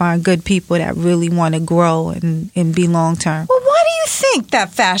unless you find good people that really want to grow and be long-term. Well, why do you think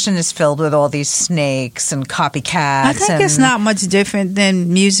that fashion is filled with all these snakes and copycats? I think it's not much different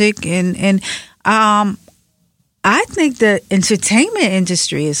than music. And I think the entertainment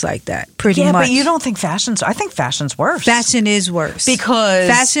industry is like that pretty much. Yeah, but you don't think fashion's... I think fashion's worse. Fashion is worse. Because...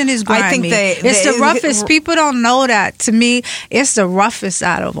 fashion is grimy. I think it's the roughest. People don't know that. To me, it's the roughest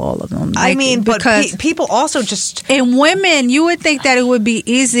out of all of them. But people also just... And women, you would think that it would be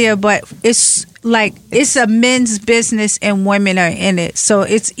easier, but it's a men's business and women are in it. So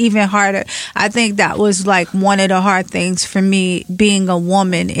it's even harder. I think that was one of the hard things for me, being a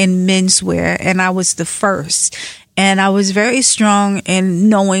woman in menswear, and I was the first. And I was very strong in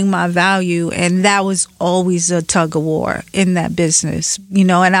knowing my value, and that was always a tug of war in that business,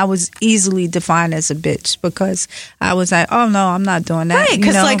 and I was easily defined as a bitch because I was like, oh no, I'm not doing that. Right,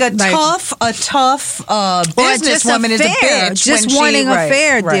 because a tough businesswoman is a bitch. Just wanting a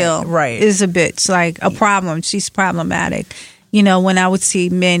fair deal is a bitch, a problem. She's problematic. When I would see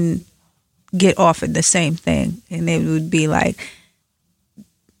men get offered the same thing, and they would be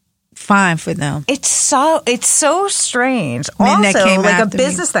fine for them. It's so strange. Men also, that came a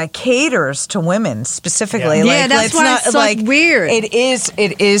business that caters to women specifically. Yeah, that's why it's so weird. It is so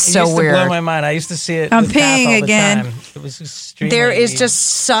weird. It used to blow my mind. I used to see it. I'm with Beth paying all the again. time. It was extremely There is just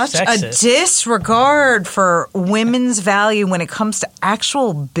such sexist. a disregard for women's value when it comes to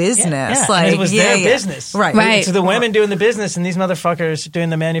actual business. Yeah. And it was their business. Right. So the women doing the business and these motherfuckers doing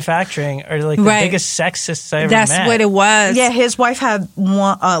the manufacturing are the biggest sexists I ever met. That's what it was. Yeah, his wife had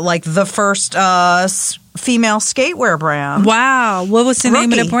one, the first female skatewear brand. Wow, what was the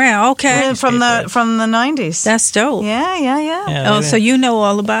name of the brand? Okay, from the 90s. That's dope. Yeah. So you know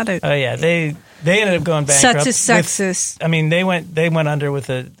all about it. Oh yeah, they ended up going bankrupt. Such a sexist. They went under with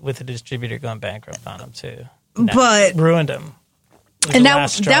a distributor going bankrupt on them too. But ruined them. And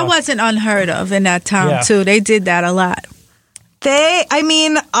that wasn't unheard of in that time too. They did that a lot.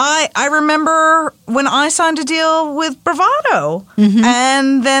 I remember when I signed a deal with Bravado,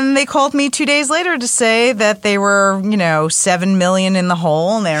 and then they called me 2 days later to say that they were, $7 million in the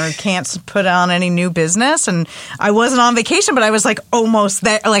hole and they can't put on any new business. And I wasn't on vacation, but I was like almost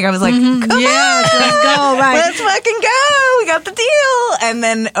there. Like I was like, come on, let's go, right? Let's fucking go. We got the deal. And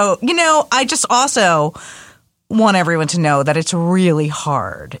then, I just also want everyone to know that it's really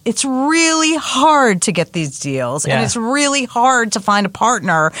hard. It's really hard to get these deals, and it's really hard to find a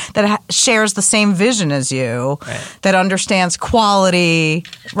partner that shares the same vision as you, that understands quality,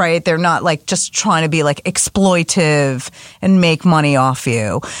 right? They're not like just trying to be like exploitive and make money off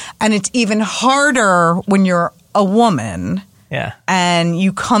you. And it's even harder when you're a woman and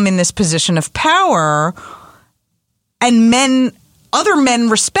you come in this position of power, and other men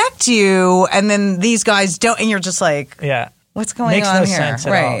respect you, and then these guys don't, and you're just like, what's going on here? Makes no sense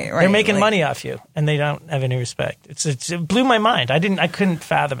at all. Right. They're making money off you, and they don't have any respect. It blew my mind. I couldn't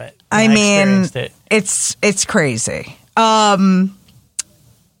fathom it. I experienced it. It's crazy.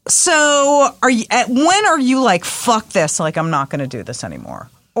 So when are you like, fuck this, like I'm not going to do this anymore?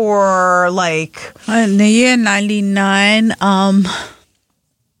 Or like in the year 99,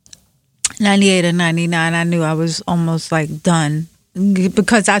 98 or 99, I knew I was almost like done.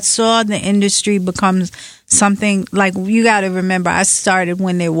 Because I saw the industry becomes something like, you got to remember, I started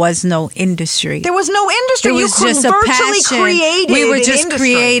when there was no industry. There was no industry. It was just a passion. We were just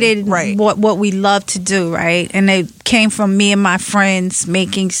created what we love to do, right? And it came from me and my friends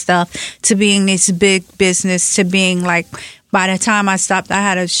making stuff to being this big business to being like, by the time I stopped, I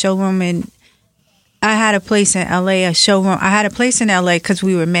had a showroom I had a place in LA, a showroom. I had a place in LA because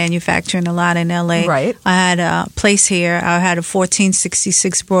we were manufacturing a lot in LA. Right. I had a place here. I had a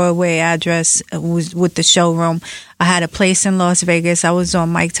 1466 Broadway address with the showroom. I had a place in Las Vegas. I was on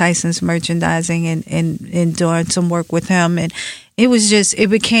Mike Tyson's merchandising and doing some work with him. And it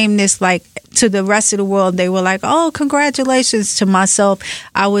became this like, to the rest of the world, they were like, oh, congratulations. To myself,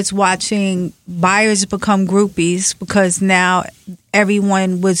 I was watching buyers become groupies because now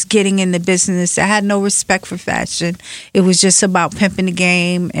everyone was getting in the business. I had no respect for fashion. It was just about pimping the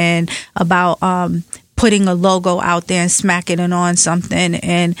game and about putting a logo out there and smacking it on something.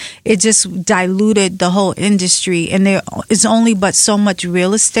 And it just diluted the whole industry. And there is only but so much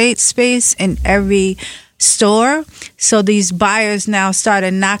real estate space in every store. So these buyers now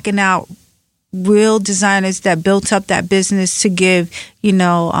started knocking out real designers that built up that business to give,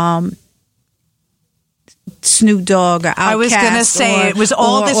 Snoop Dogg or Outkast. I was going to say it was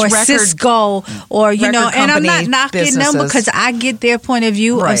all this record, Cisco or and I'm not knocking them because I get their point of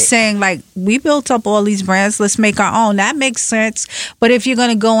view of saying like, we built up all these brands, let's make our own. That makes sense. But if you're going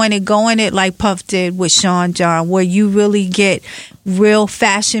to go in it like Puff did with Sean John, where you really get real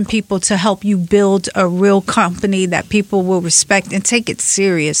fashion people to help you build a real company that people will respect and take it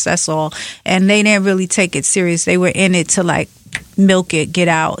serious. That's all. And they didn't really take it serious. They were in it to like milk it, get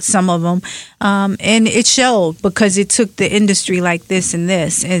out, some of them. And it showed because it took the industry like this and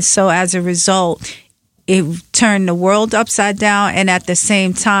this. And so as a result, it turned the world upside down. And at the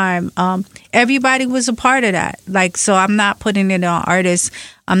same time, everybody was a part of that. Like, so I'm not putting it on artists.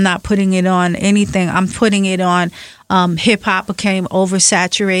 I'm not putting it on anything. I'm putting it on hip hop became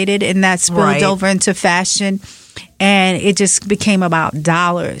oversaturated, and that spilled over into fashion. And it just became about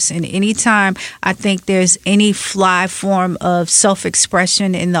dollars. And anytime I think there's any fly form of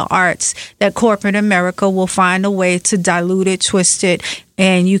self-expression in the arts, that corporate America will find a way to dilute it, twist it,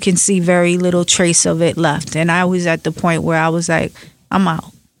 and you can see very little trace of it left. And I was at the point where I was like, I'm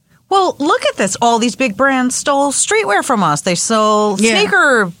out. Well, look at this. All these big brands stole streetwear from us. They stole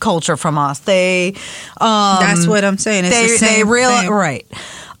sneaker culture from us. That's what I'm saying. It's the same thing. Right.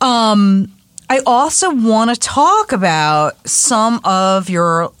 I also want to talk about some of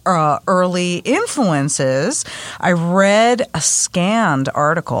your early influences. I read a scanned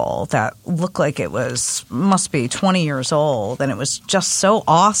article that looked like it must be 20 years old, and it was just so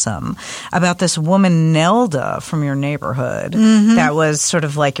awesome about this woman, Nelda, from your neighborhood that was sort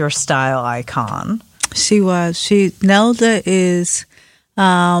of like your style icon. She was. Nelda is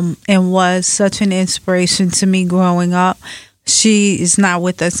and was such an inspiration to me growing up. She is not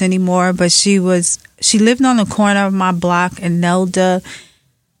with us anymore, but she lived on the corner of my block, and Nelda,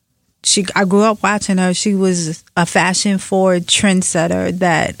 I grew up watching her. She was a fashion forward trendsetter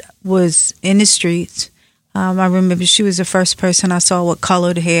that was in the streets. I remember she was the first person I saw with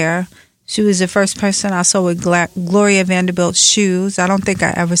colored hair. She was the first person I saw with Gloria Vanderbilt shoes. I don't think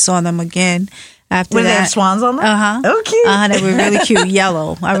I ever saw them again. After Were that, they have swans on them? Oh, cute. They were really cute,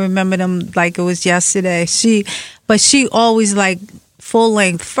 yellow. I remember them like it was yesterday. She always like full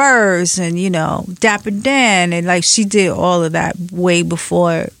length furs and, you know, Dapper Dan. And like she did all of that way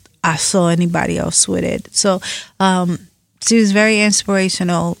before I saw anybody else with it. So she was very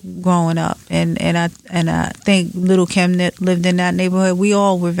inspirational growing up. And I think Little Kim that lived in that neighborhood, we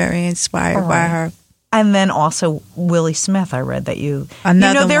all were very inspired by her. And then also Willie Smith, I read that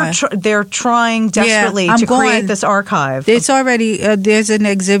Another they're trying desperately to create this archive. It's already there's an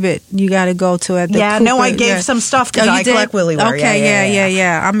exhibit you got to go to at the Cooper. I gave some stuff because I collect Willie wear. Okay,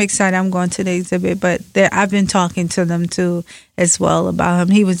 yeah. I'm excited. I'm going to the exhibit, but I've been talking to them too as well about him.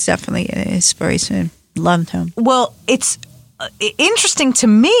 He was definitely an inspiration. Loved him. Well, it's interesting to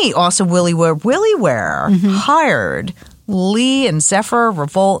me also Willie Wear hired Lee and Zephyr,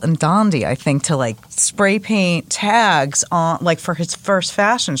 Revolt, and Dondi, I think, to like spray paint tags on like for his first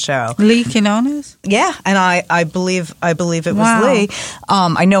fashion show. Lee Quinones? Yeah, and I believe it was Lee.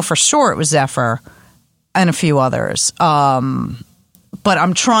 I know for sure it was Zephyr and a few others. But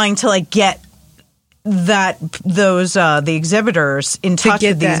I'm trying to like get the exhibitors in touch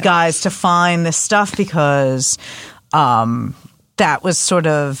with these guys to find this stuff because that was sort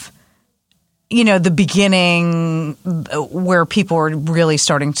of, you know, the beginning where people were really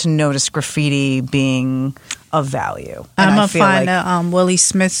starting to notice graffiti being of value. I'm gonna find a Willie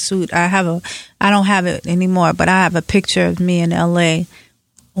Smith suit. I don't have it anymore, but I have a picture of me in LA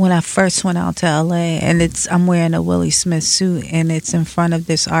when I first went out to LA, and I'm wearing a Willie Smith suit, and it's in front of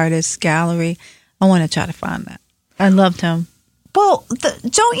this artist gallery. I want to try to find that. I loved him. Well,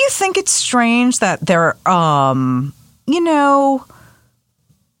 don't you think it's strange that there, you know,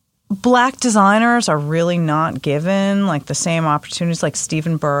 Black designers are really not given like the same opportunities like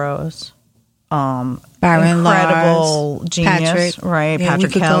Stephen Burrows, Byron incredible Lars, genius, Patrick, right? Yeah,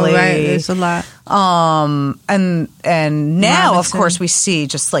 Patrick Kelly, there's a lot. And now Robinson. of course we see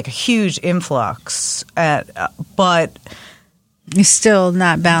just like a huge influx but it's still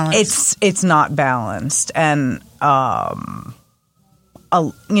not balanced. It's not balanced, and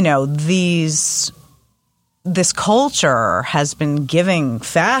you know this culture has been giving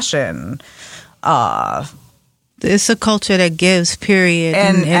fashion. It's a culture that gives, period.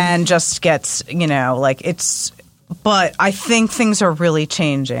 And just gets, you know, like it's. But I think things are really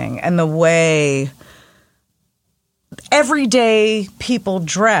changing. And the way everyday people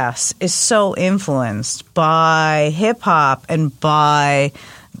dress is so influenced by hip hop and by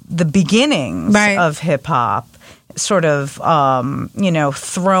the beginnings of hip hop. Sort of, you know,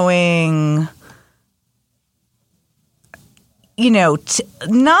 throwing. You know,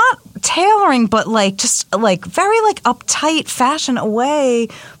 not tailoring, but like just like very like uptight fashion away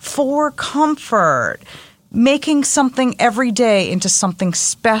for comfort, making something every day into something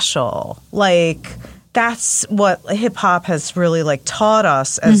special. Like that's what hip hop has really like taught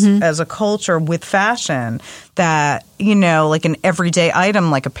us as a culture with fashion, that, you know, like an everyday item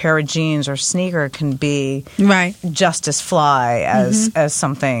like a pair of jeans or sneaker can be just as fly as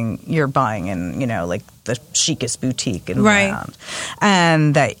something you're buying in, you know, like the chicest boutique in around.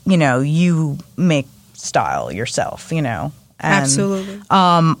 And that, you know, you make style yourself, you know. And, absolutely.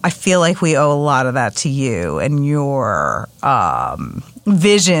 I feel like we owe a lot of that to you and your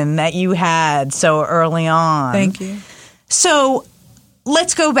vision that you had so early on. Thank you. So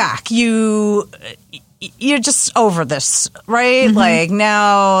let's go back. You're just over this, right? Like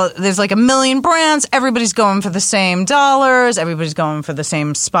now there's like a million brands. Everybody's going for the same dollars. Everybody's going for the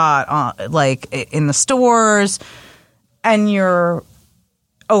same spot like in the stores. And you're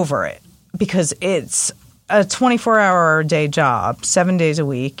over it because it's a 24-hour day job, 7 days a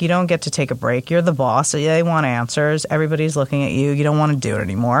week. You don't get to take a break. You're the boss. They want answers. Everybody's looking at you. You don't want to do it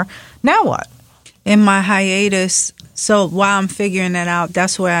anymore. Now what? In my hiatus, so while I'm figuring that out,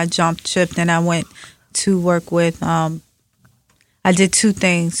 that's where I jumped ship and I went to work with, I did two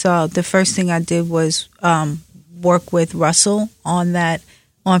things. So the first thing I did was work with Russell on at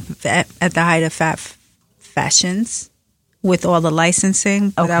the height of Fat Fashions with all the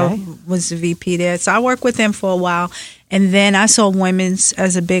licensing. But I was the VP there. So I worked with him for a while. And then I saw women's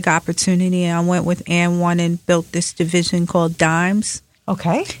as a big opportunity. And I went with Ann One and built this division called Dimes.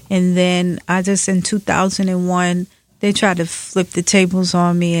 Okay. And then I just, in 2001, they tried to flip the tables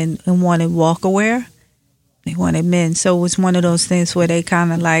on me and wanted walkaware. They wanted men. So it was one of those things where they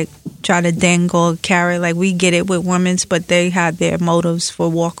kind of like try to dangle a carrot. Like we get it with women's, but they had their motives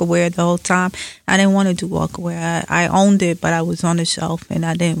for walkaware the whole time. I didn't want to do walkaware. I owned it, but I was on the shelf and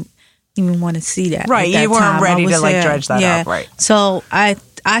I didn't even want to see that. Right. You weren't ready to like dredge that up. Right. So I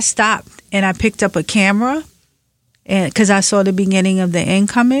stopped and I picked up a camera because I saw the beginning of the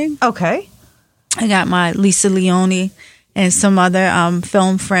incoming. Okay. I got my Lisa Leone and some other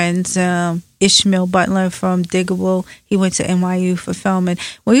film friends. Ishmael Butler from Diggable, he went to NYU for filming.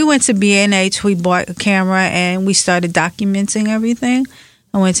 When we went to B&H, we bought a camera and we started documenting everything.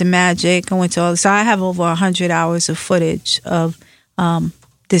 I went to Magic. I went to all. So I have over 100 hours of footage of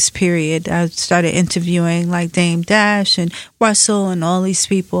this period. I started interviewing like Dame Dash and Russell and all these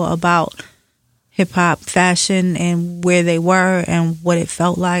people about hip hop fashion and where they were and what it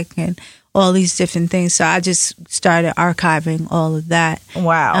felt like and all these different things. So I just started archiving all of that.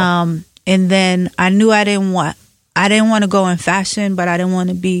 Wow. And then I knew I didn't want to go in fashion, but I didn't want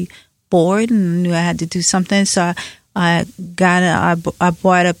to be bored, and I knew I had to do something. So I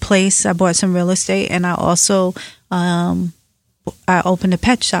bought a place. I bought some real estate, and I also I opened a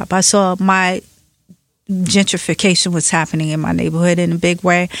pet shop. I saw my gentrification was happening in my neighborhood in a big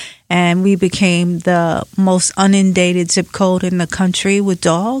way, and we became the most inundated zip code in the country with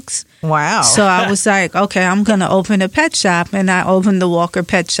dogs. Wow. So I was like, okay, I'm going to open a pet shop, and I opened the Walker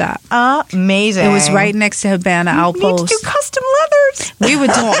Pet Shop. Amazing. It was right next to Havana Outpost. You need to do custom leathers. We were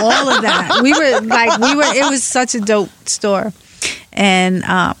doing all of that. It was such a dope store. And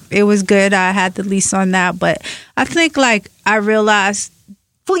it was good. I had the lease on that, but I think I realized.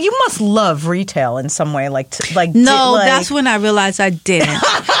 Well, you must love retail in some way, that's when I realized I didn't.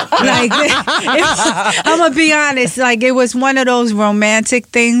 I'm gonna be honest. It was one of those romantic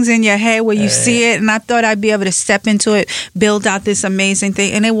things in your head where you see it, and I thought I'd be able to step into it, build out this amazing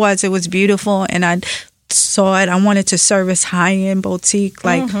thing, and it was beautiful, and I saw it. I wanted to service high end boutique,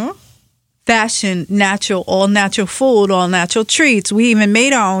 fashion, natural, all natural food, all natural treats. We even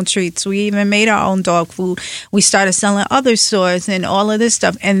made our own treats. We even made our own dog food. We started selling other stores and all of this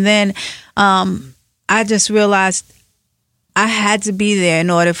stuff. And then I just realized I had to be there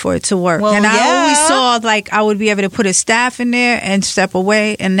in order for it to work. Well, and I yeah. always saw I would be able to put a staff in there and step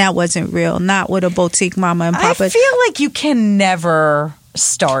away, and that wasn't real. Not with a boutique mama and papa. I feel like you can never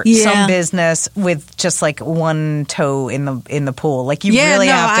start some business with just one toe in the pool. You really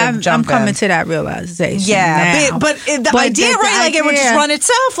have to jump in. I'm coming to that realization. Yeah, now. but the idea, right? It would just run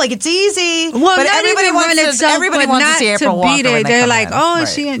itself. It's easy. Well, but everybody wants to see April Walker. They're like, oh,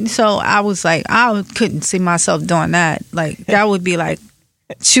 is she? So I was like, I couldn't see myself doing that. That would be like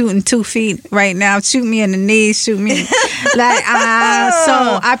shooting 2 feet right now. Shoot me in the knees. Shoot me. So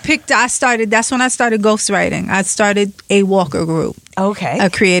I started. That's when I started ghostwriting. I started a Walker Group. Okay. A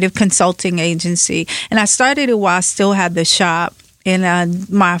creative consulting agency. And I started it while I still had the shop. And I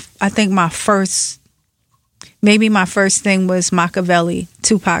think my first thing was Machiavelli.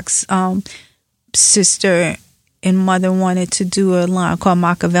 Tupac's sister and mother wanted to do a line called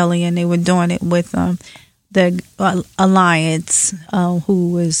Machiavelli, and they were doing it with the Alliance,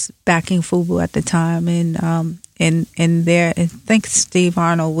 who was backing FUBU at the time, and there, I think Steve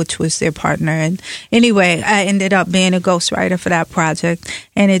Arnold, which was their partner. And anyway, I ended up being a ghostwriter for that project,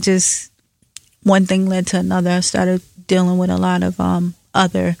 and it just, one thing led to another. I started dealing with a lot of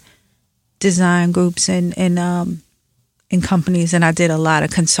other design groups and companies, and I did a lot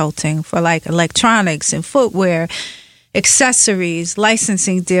of consulting for electronics and footwear, accessories,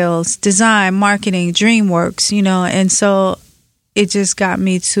 licensing deals, design, marketing, DreamWorks, and so it just got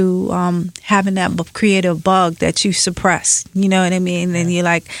me to having that creative bug that you suppress, you know what I mean? And you're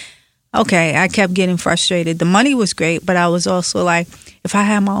like, okay, I kept getting frustrated. The money was great, but I was also like, if I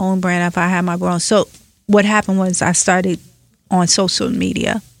had my own brand, if I had my own. So what happened was I started on social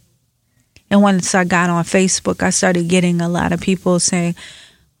media. And once I got on Facebook, I started getting a lot of people saying,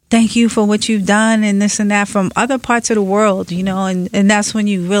 thank you for what you've done and this and that from other parts of the world, and that's when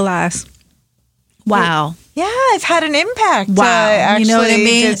you realize, wow. Yeah, I've had an impact. Wow. You know what I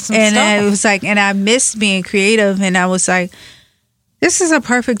mean? And it was and I missed being creative, and I was like, this is a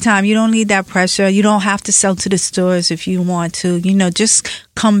perfect time. You don't need that pressure. You don't have to sell to the stores if you want to. Just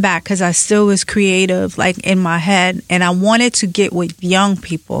come back, because I still was creative, in my head, and I wanted to get with young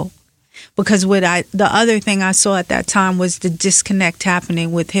people. Because the other thing I saw at that time was the disconnect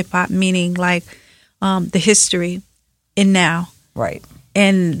happening with hip hop, meaning the history and now. Right.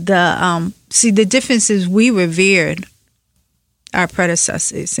 And the difference is we revered our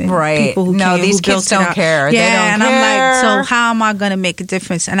predecessors and people who came, these who kids built don't care. Yeah, they don't and care. I'm like, so how am I going to make a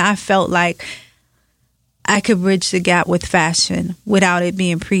difference? And I felt like I could bridge the gap with fashion without it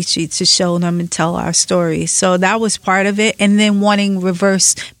being preachy, to show them and tell our stories. So that was part of it. And then wanting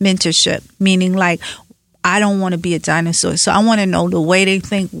reverse mentorship, meaning I don't want to be a dinosaur. So I want to know the way they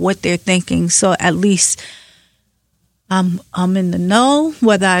think, what they're thinking. So at least I'm in the know,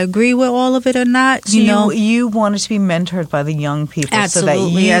 whether I agree with all of it or not. So you wanted to be mentored by the young people, absolutely, so that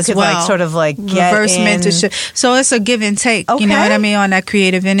you could get reverse mentorship. So it's a give and take. Okay. You know what I mean, on that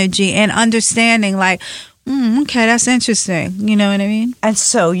creative energy and understanding Okay, that's interesting. You know what I mean? And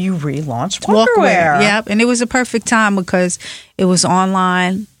so you relaunched Walkwear. Walkerwear. Yep. And it was a perfect time because it was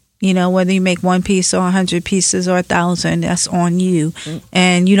online. You know, whether you make one piece or 100 pieces or 1,000, that's on you.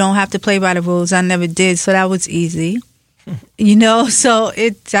 And you don't have to play by the rules. I never did, so that was easy. You know, so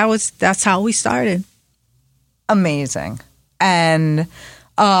that's how we started. Amazing. And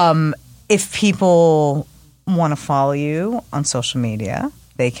if people want to follow you on social media,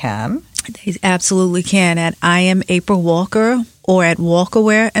 they can. They absolutely can at I am April Walker or at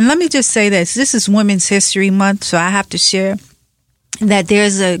Walkerwear. And let me just say this is Women's History Month, so I have to share that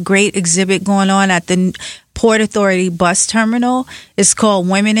there's a great exhibit going on at the Port Authority bus terminal. It's called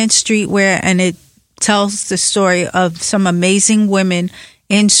Women in Streetwear, and it tells the story of some amazing women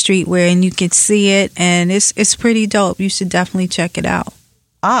in streetwear, and you can see it, and it's pretty dope. You should definitely check it out.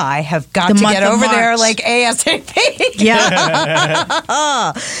 I have got to get over there like ASAP.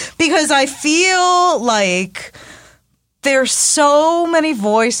 Yeah. Because I feel like there's so many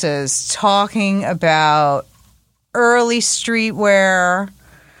voices talking about early streetwear,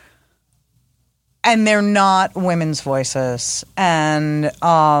 and they're not women's voices. And,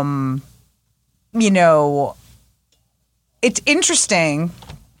 you know, it's interesting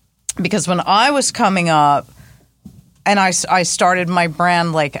because when I was coming up, and I started my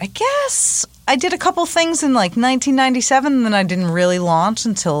brand, like, I guess I did a couple things in, like, 1997, and then I didn't really launch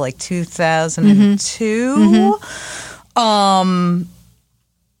until, like, 2002.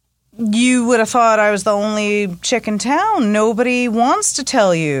 You would have thought I was the only chick in town. Nobody wants to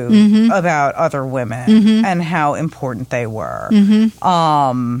tell you about other women and how important they were.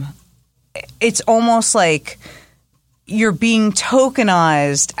 It's almost like you're being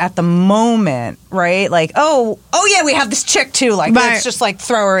tokenized at the moment, right? Like, oh yeah, we have this chick too. Like, right. Let's just like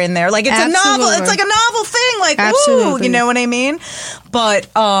throw her in there. Like, it's Absolutely. a novel. It's like a novel thing. Like, Absolutely. woo, you know what I mean? But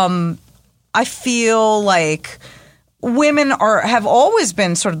I feel like women have always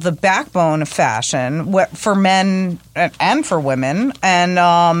been sort of the backbone of fashion for men and for women,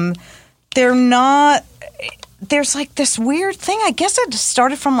 and they're not. There's like this weird thing. I guess it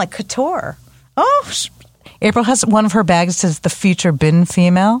started from like couture. Oh. April has one of her bags that says the future bin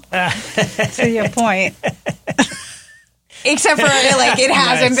female. To your point. Except for like it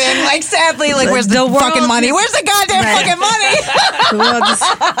hasn't been. Like sadly, like where's the The world fucking money? is- Where's the goddamn Right. fucking money? The world is,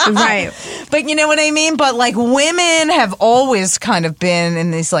 right. But you know what I mean? But like women have always kind of been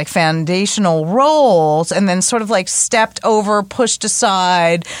in these like foundational roles and then sort of like stepped over, pushed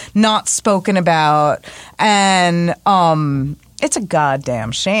aside, not spoken about. And it's a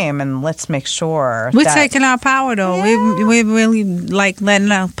goddamn shame, and let's make sure We're that taking our power, though. Yeah. We're really, like,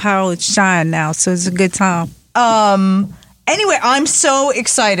 letting our power shine now, so it's a good time. Anyway, I'm so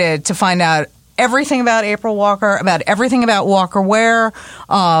excited to find out everything about April Walker, about everything about Walkerwear.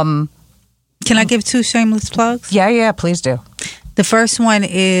 Can I give 2 shameless plugs? Yeah, please do. The first one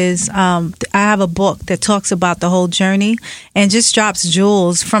is I have a book that talks about the whole journey and just drops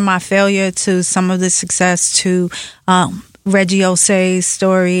jewels from my failure to some of the success to Reggie Osei's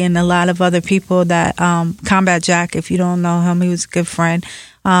story and a lot of other people that Combat Jack, if you don't know him, he was a good friend.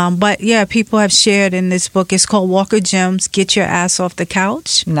 But yeah, people have shared in this book. It's called Walker Gems, Get Your Ass Off the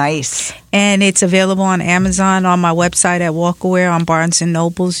Couch. Nice. And it's available on Amazon, on my website at Walkerwear, on Barnes &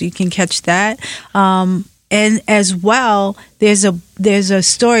 Nobles. You can catch that. And as well, there's a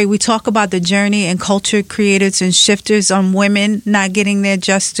story. We talk about the journey and culture creators and shifters on women not getting their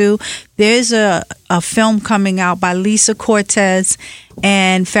just due. There's a film coming out by Lisa Cortez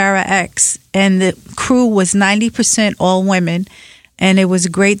and Farrah X, and the crew was 90% all women, and it was a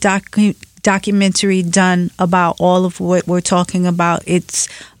great documentary done about all of what we're talking about. It's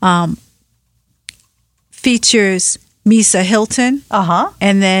features Misa Hilton.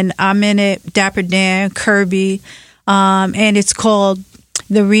 And then I'm in it, Dapper Dan, Kirby. And it's called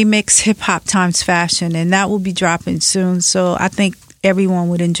The Remix Hip Hop Times Fashion. And that will be dropping soon. So I think everyone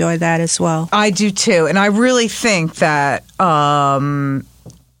would enjoy that as well. I do too. And I really think that,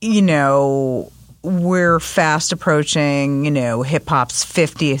 you know, we're fast approaching, you know, hip hop's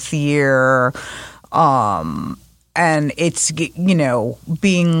 50th year. And it's, you know,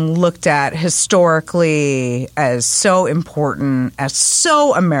 being looked at historically as so important, as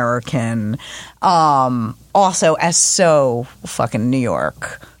so American, also as so fucking New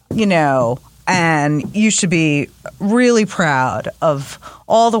York, you know. And you should be really proud of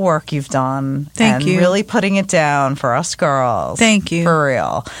all the work you've done. Thank you. And really putting it down for us girls. Thank you. For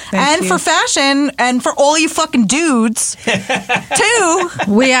real. Thank you. For fashion and for all you fucking dudes, too.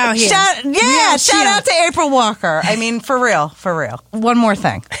 We out here. Shout out to April Walker. I mean, for real. One more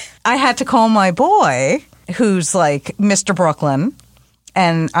thing. I had to call my boy, who's like Mr. Brooklyn,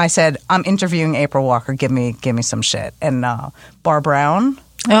 and I said, I'm interviewing April Walker. Give me some shit. And Bar Brown.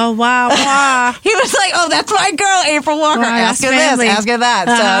 Oh, wow. He was like, "Oh, that's my girl, April Walker. Ask her this, ask her that."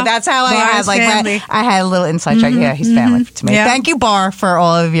 So that's how I had I had a little insight track. Yeah, he's family to me. Yeah. Thank you, Bar, for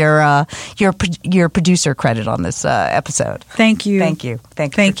all of your producer credit on this episode. Thank you. Thank you for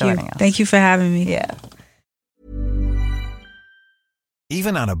joining us. Thank you for having me. Yeah.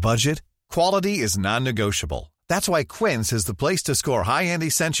 Even on a budget, quality is non-negotiable. That's why Quince is the place to score high-end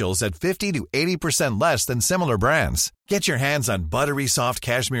essentials at 50 to 80% less than similar brands. Get your hands on buttery soft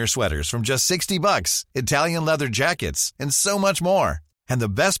cashmere sweaters from just $60, Italian leather jackets, and so much more. And the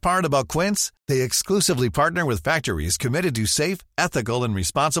best part about Quince, they exclusively partner with factories committed to safe, ethical, and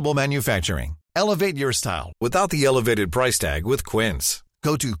responsible manufacturing. Elevate your style without the elevated price tag with Quince.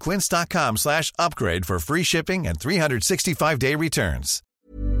 Go to quince.com/upgrade for free shipping and 365-day returns.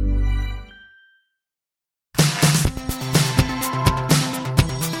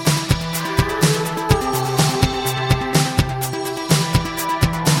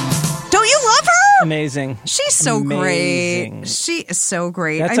 Amazing. She's so great. She is so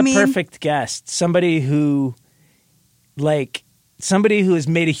great. That's a perfect guest. Somebody who has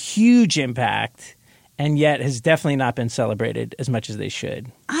made a huge impact and yet has definitely not been celebrated as much as they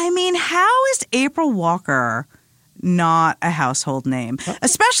should. I mean, how is April Walker not a household name?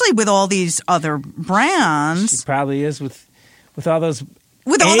 Especially with all these other brands. She probably is with all those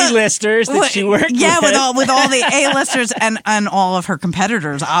A-listers that she worked with. Yeah, with all the A-listers and all of her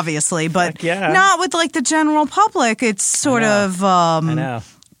competitors, obviously. But not with like the general public. It's sort of I know.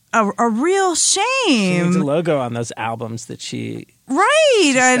 A real shame. She needs a logo on those albums that she...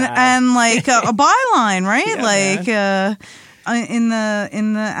 Right, and like a byline, right? Yeah, in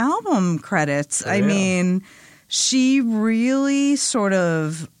the album credits. I mean, she really sort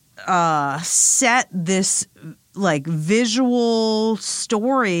of set this like visual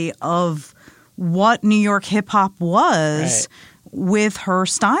story of what New York hip hop was with her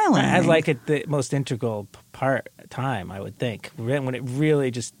styling. I had like it the most integral time, I would think, when it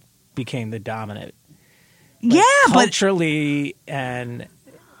really just became the dominant. Culturally and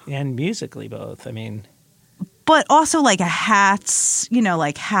musically both. I mean, but also like hats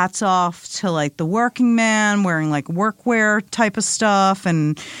off to like the working man wearing like workwear type of stuff,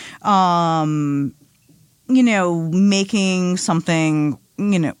 and making something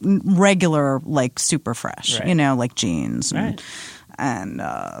regular, like super fresh, like jeans and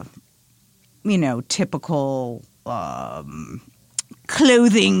typical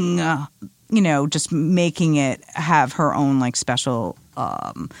clothing. Just making it have her own like special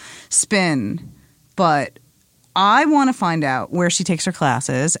spin. But I want to find out where she takes her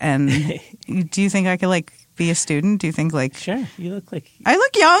classes. And do you think I could like be a student? Do you think like sure? You look like I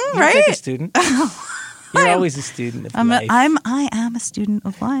look young, right? Look like a student. You're always a student of life. I am a student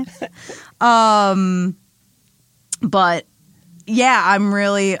of life. But yeah, I'm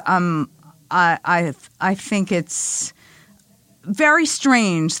really I think it's very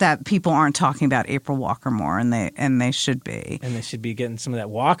strange that people aren't talking about April Walker more, and they should be. And they should be getting some of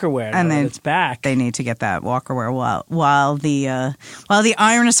that Walker wear. And it's back. They need to get that Walker wear while the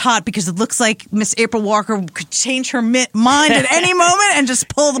iron is hot, because it looks like Miss April Walker could change her mind at any moment and just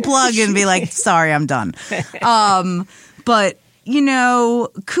pull the plug and be like, "Sorry, I'm done." But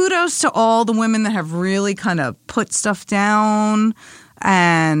kudos to all the women that have really kind of put stuff down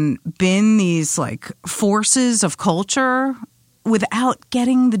and been these like forces of culture without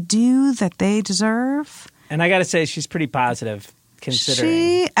getting the due that they deserve. And I got to say, she's pretty positive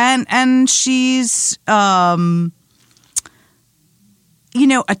considering. And she's, a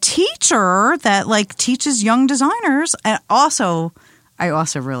teacher that like teaches young designers. And I also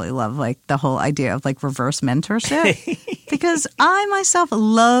really love like the whole idea of like reverse mentorship because I myself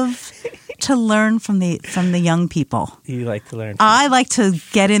love to learn from the young people. You like to learn. I like to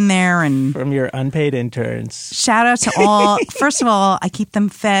get in there and from your unpaid interns. Shout out to all. First of all, I keep them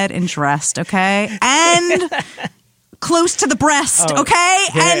fed and dressed, okay, and close to the breast, okay,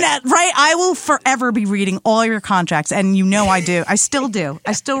 and I will forever be reading all your contracts, and I do. I still do.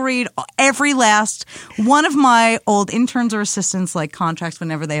 I still read every last one of my old interns or assistants like contracts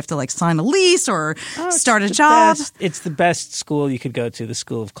whenever they have to like sign a lease or start a job. It's the best school you could go to, the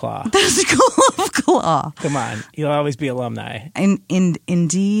School of Claw. The School of Claw. Come on, you'll always be alumni.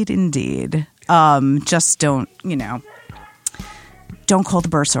 Indeed. Just don't call the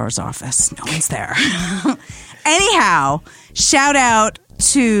bursar's office. No one's there. Anyhow, shout out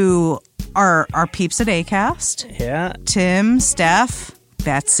to our peeps at Acast. Yeah. Tim, Steph,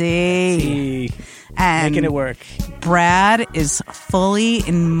 Betsy. And Making it work. Brad is fully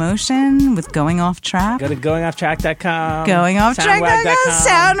in motion with Going Off Track. Go to goingofftrack.com. Goingofftrack.com.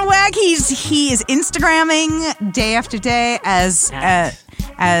 Soundwag. He is Instagramming day after day as at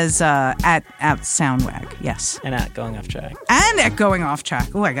Soundwag. Yes. And at Going Off Track. And at Going Off Track.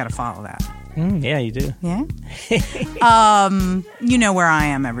 Oh, I got to follow that. Yeah, you do. Yeah. You know where I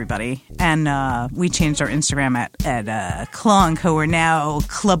am, everybody. And we changed our Instagram at Clunk, who are now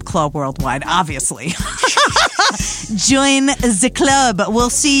Club Worldwide, obviously. Join the club. We'll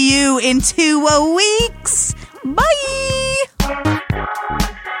see you in 2 weeks. Bye.